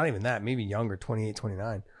 going, not even that, maybe younger, 28,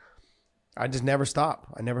 29. I just never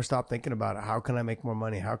stop. I never stop thinking about it. How can I make more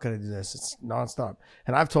money? How can I do this? It's nonstop.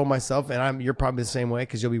 And I've told myself, and you're probably the same way,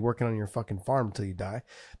 because you'll be working on your fucking farm until you die.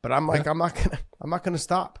 But I'm like, I'm not gonna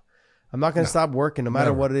stop. I'm not gonna stop working, no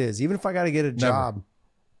matter what it is. Even if I got to get a job,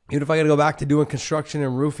 even if I got to go back to doing construction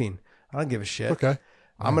and roofing, I don't give a shit. Okay.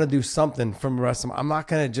 I'm going to do something from the rest of I'm not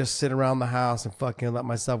going to just sit around the house and fucking let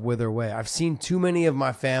myself wither away. I've seen too many of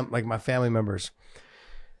my family members.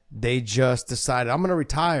 They just decided, I'm going to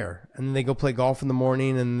retire. And then they go play golf in the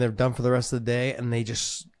morning and they're done for the rest of the day. And they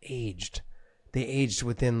just aged. They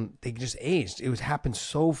just aged. It happened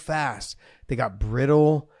so fast. They got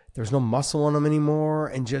brittle. There's no muscle on them anymore.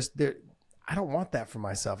 And just, I don't want that for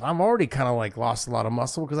myself. I'm already kind of like lost a lot of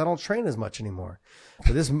muscle because I don't train as much anymore.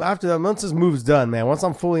 But once this move's done, man, once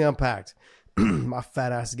I'm fully unpacked, my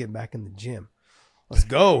fat ass is getting back in the gym. Let's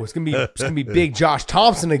go. It's gonna be Big Josh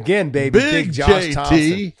Thompson again, baby. Big Josh JT.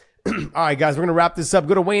 Thompson. All right, guys, we're gonna wrap this up.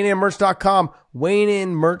 Go to WayneInMerch.com,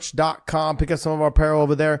 WayneInMerch.com. Pick up some of our apparel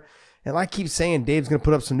over there. And like I keep saying, Dave's gonna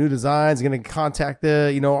put up some new designs. He's gonna contact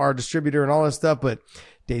our distributor and all that stuff. But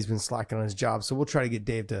Dave's been slacking on his job. So we'll try to get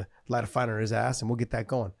Dave to light a fire under his ass, and we'll get that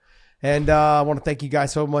going. And I want to thank you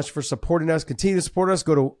guys so much for supporting us. Continue to support us.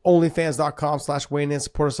 Go to onlyfans.com/weighing in.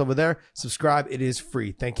 Support us over there. Subscribe. It is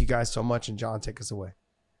free. Thank you guys so much. And John, take us away.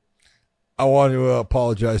 I want to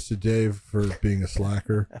apologize to Dave for being a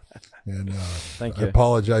slacker. And Thank I you.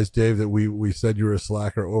 apologize, Dave, that we said you were a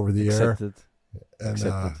slacker over the Accepted. air.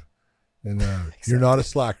 Accepted. And you're not a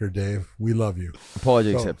slacker, Dave. We love you.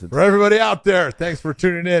 Apology So, accepted. for everybody out there, thanks for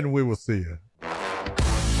tuning in. We will see you.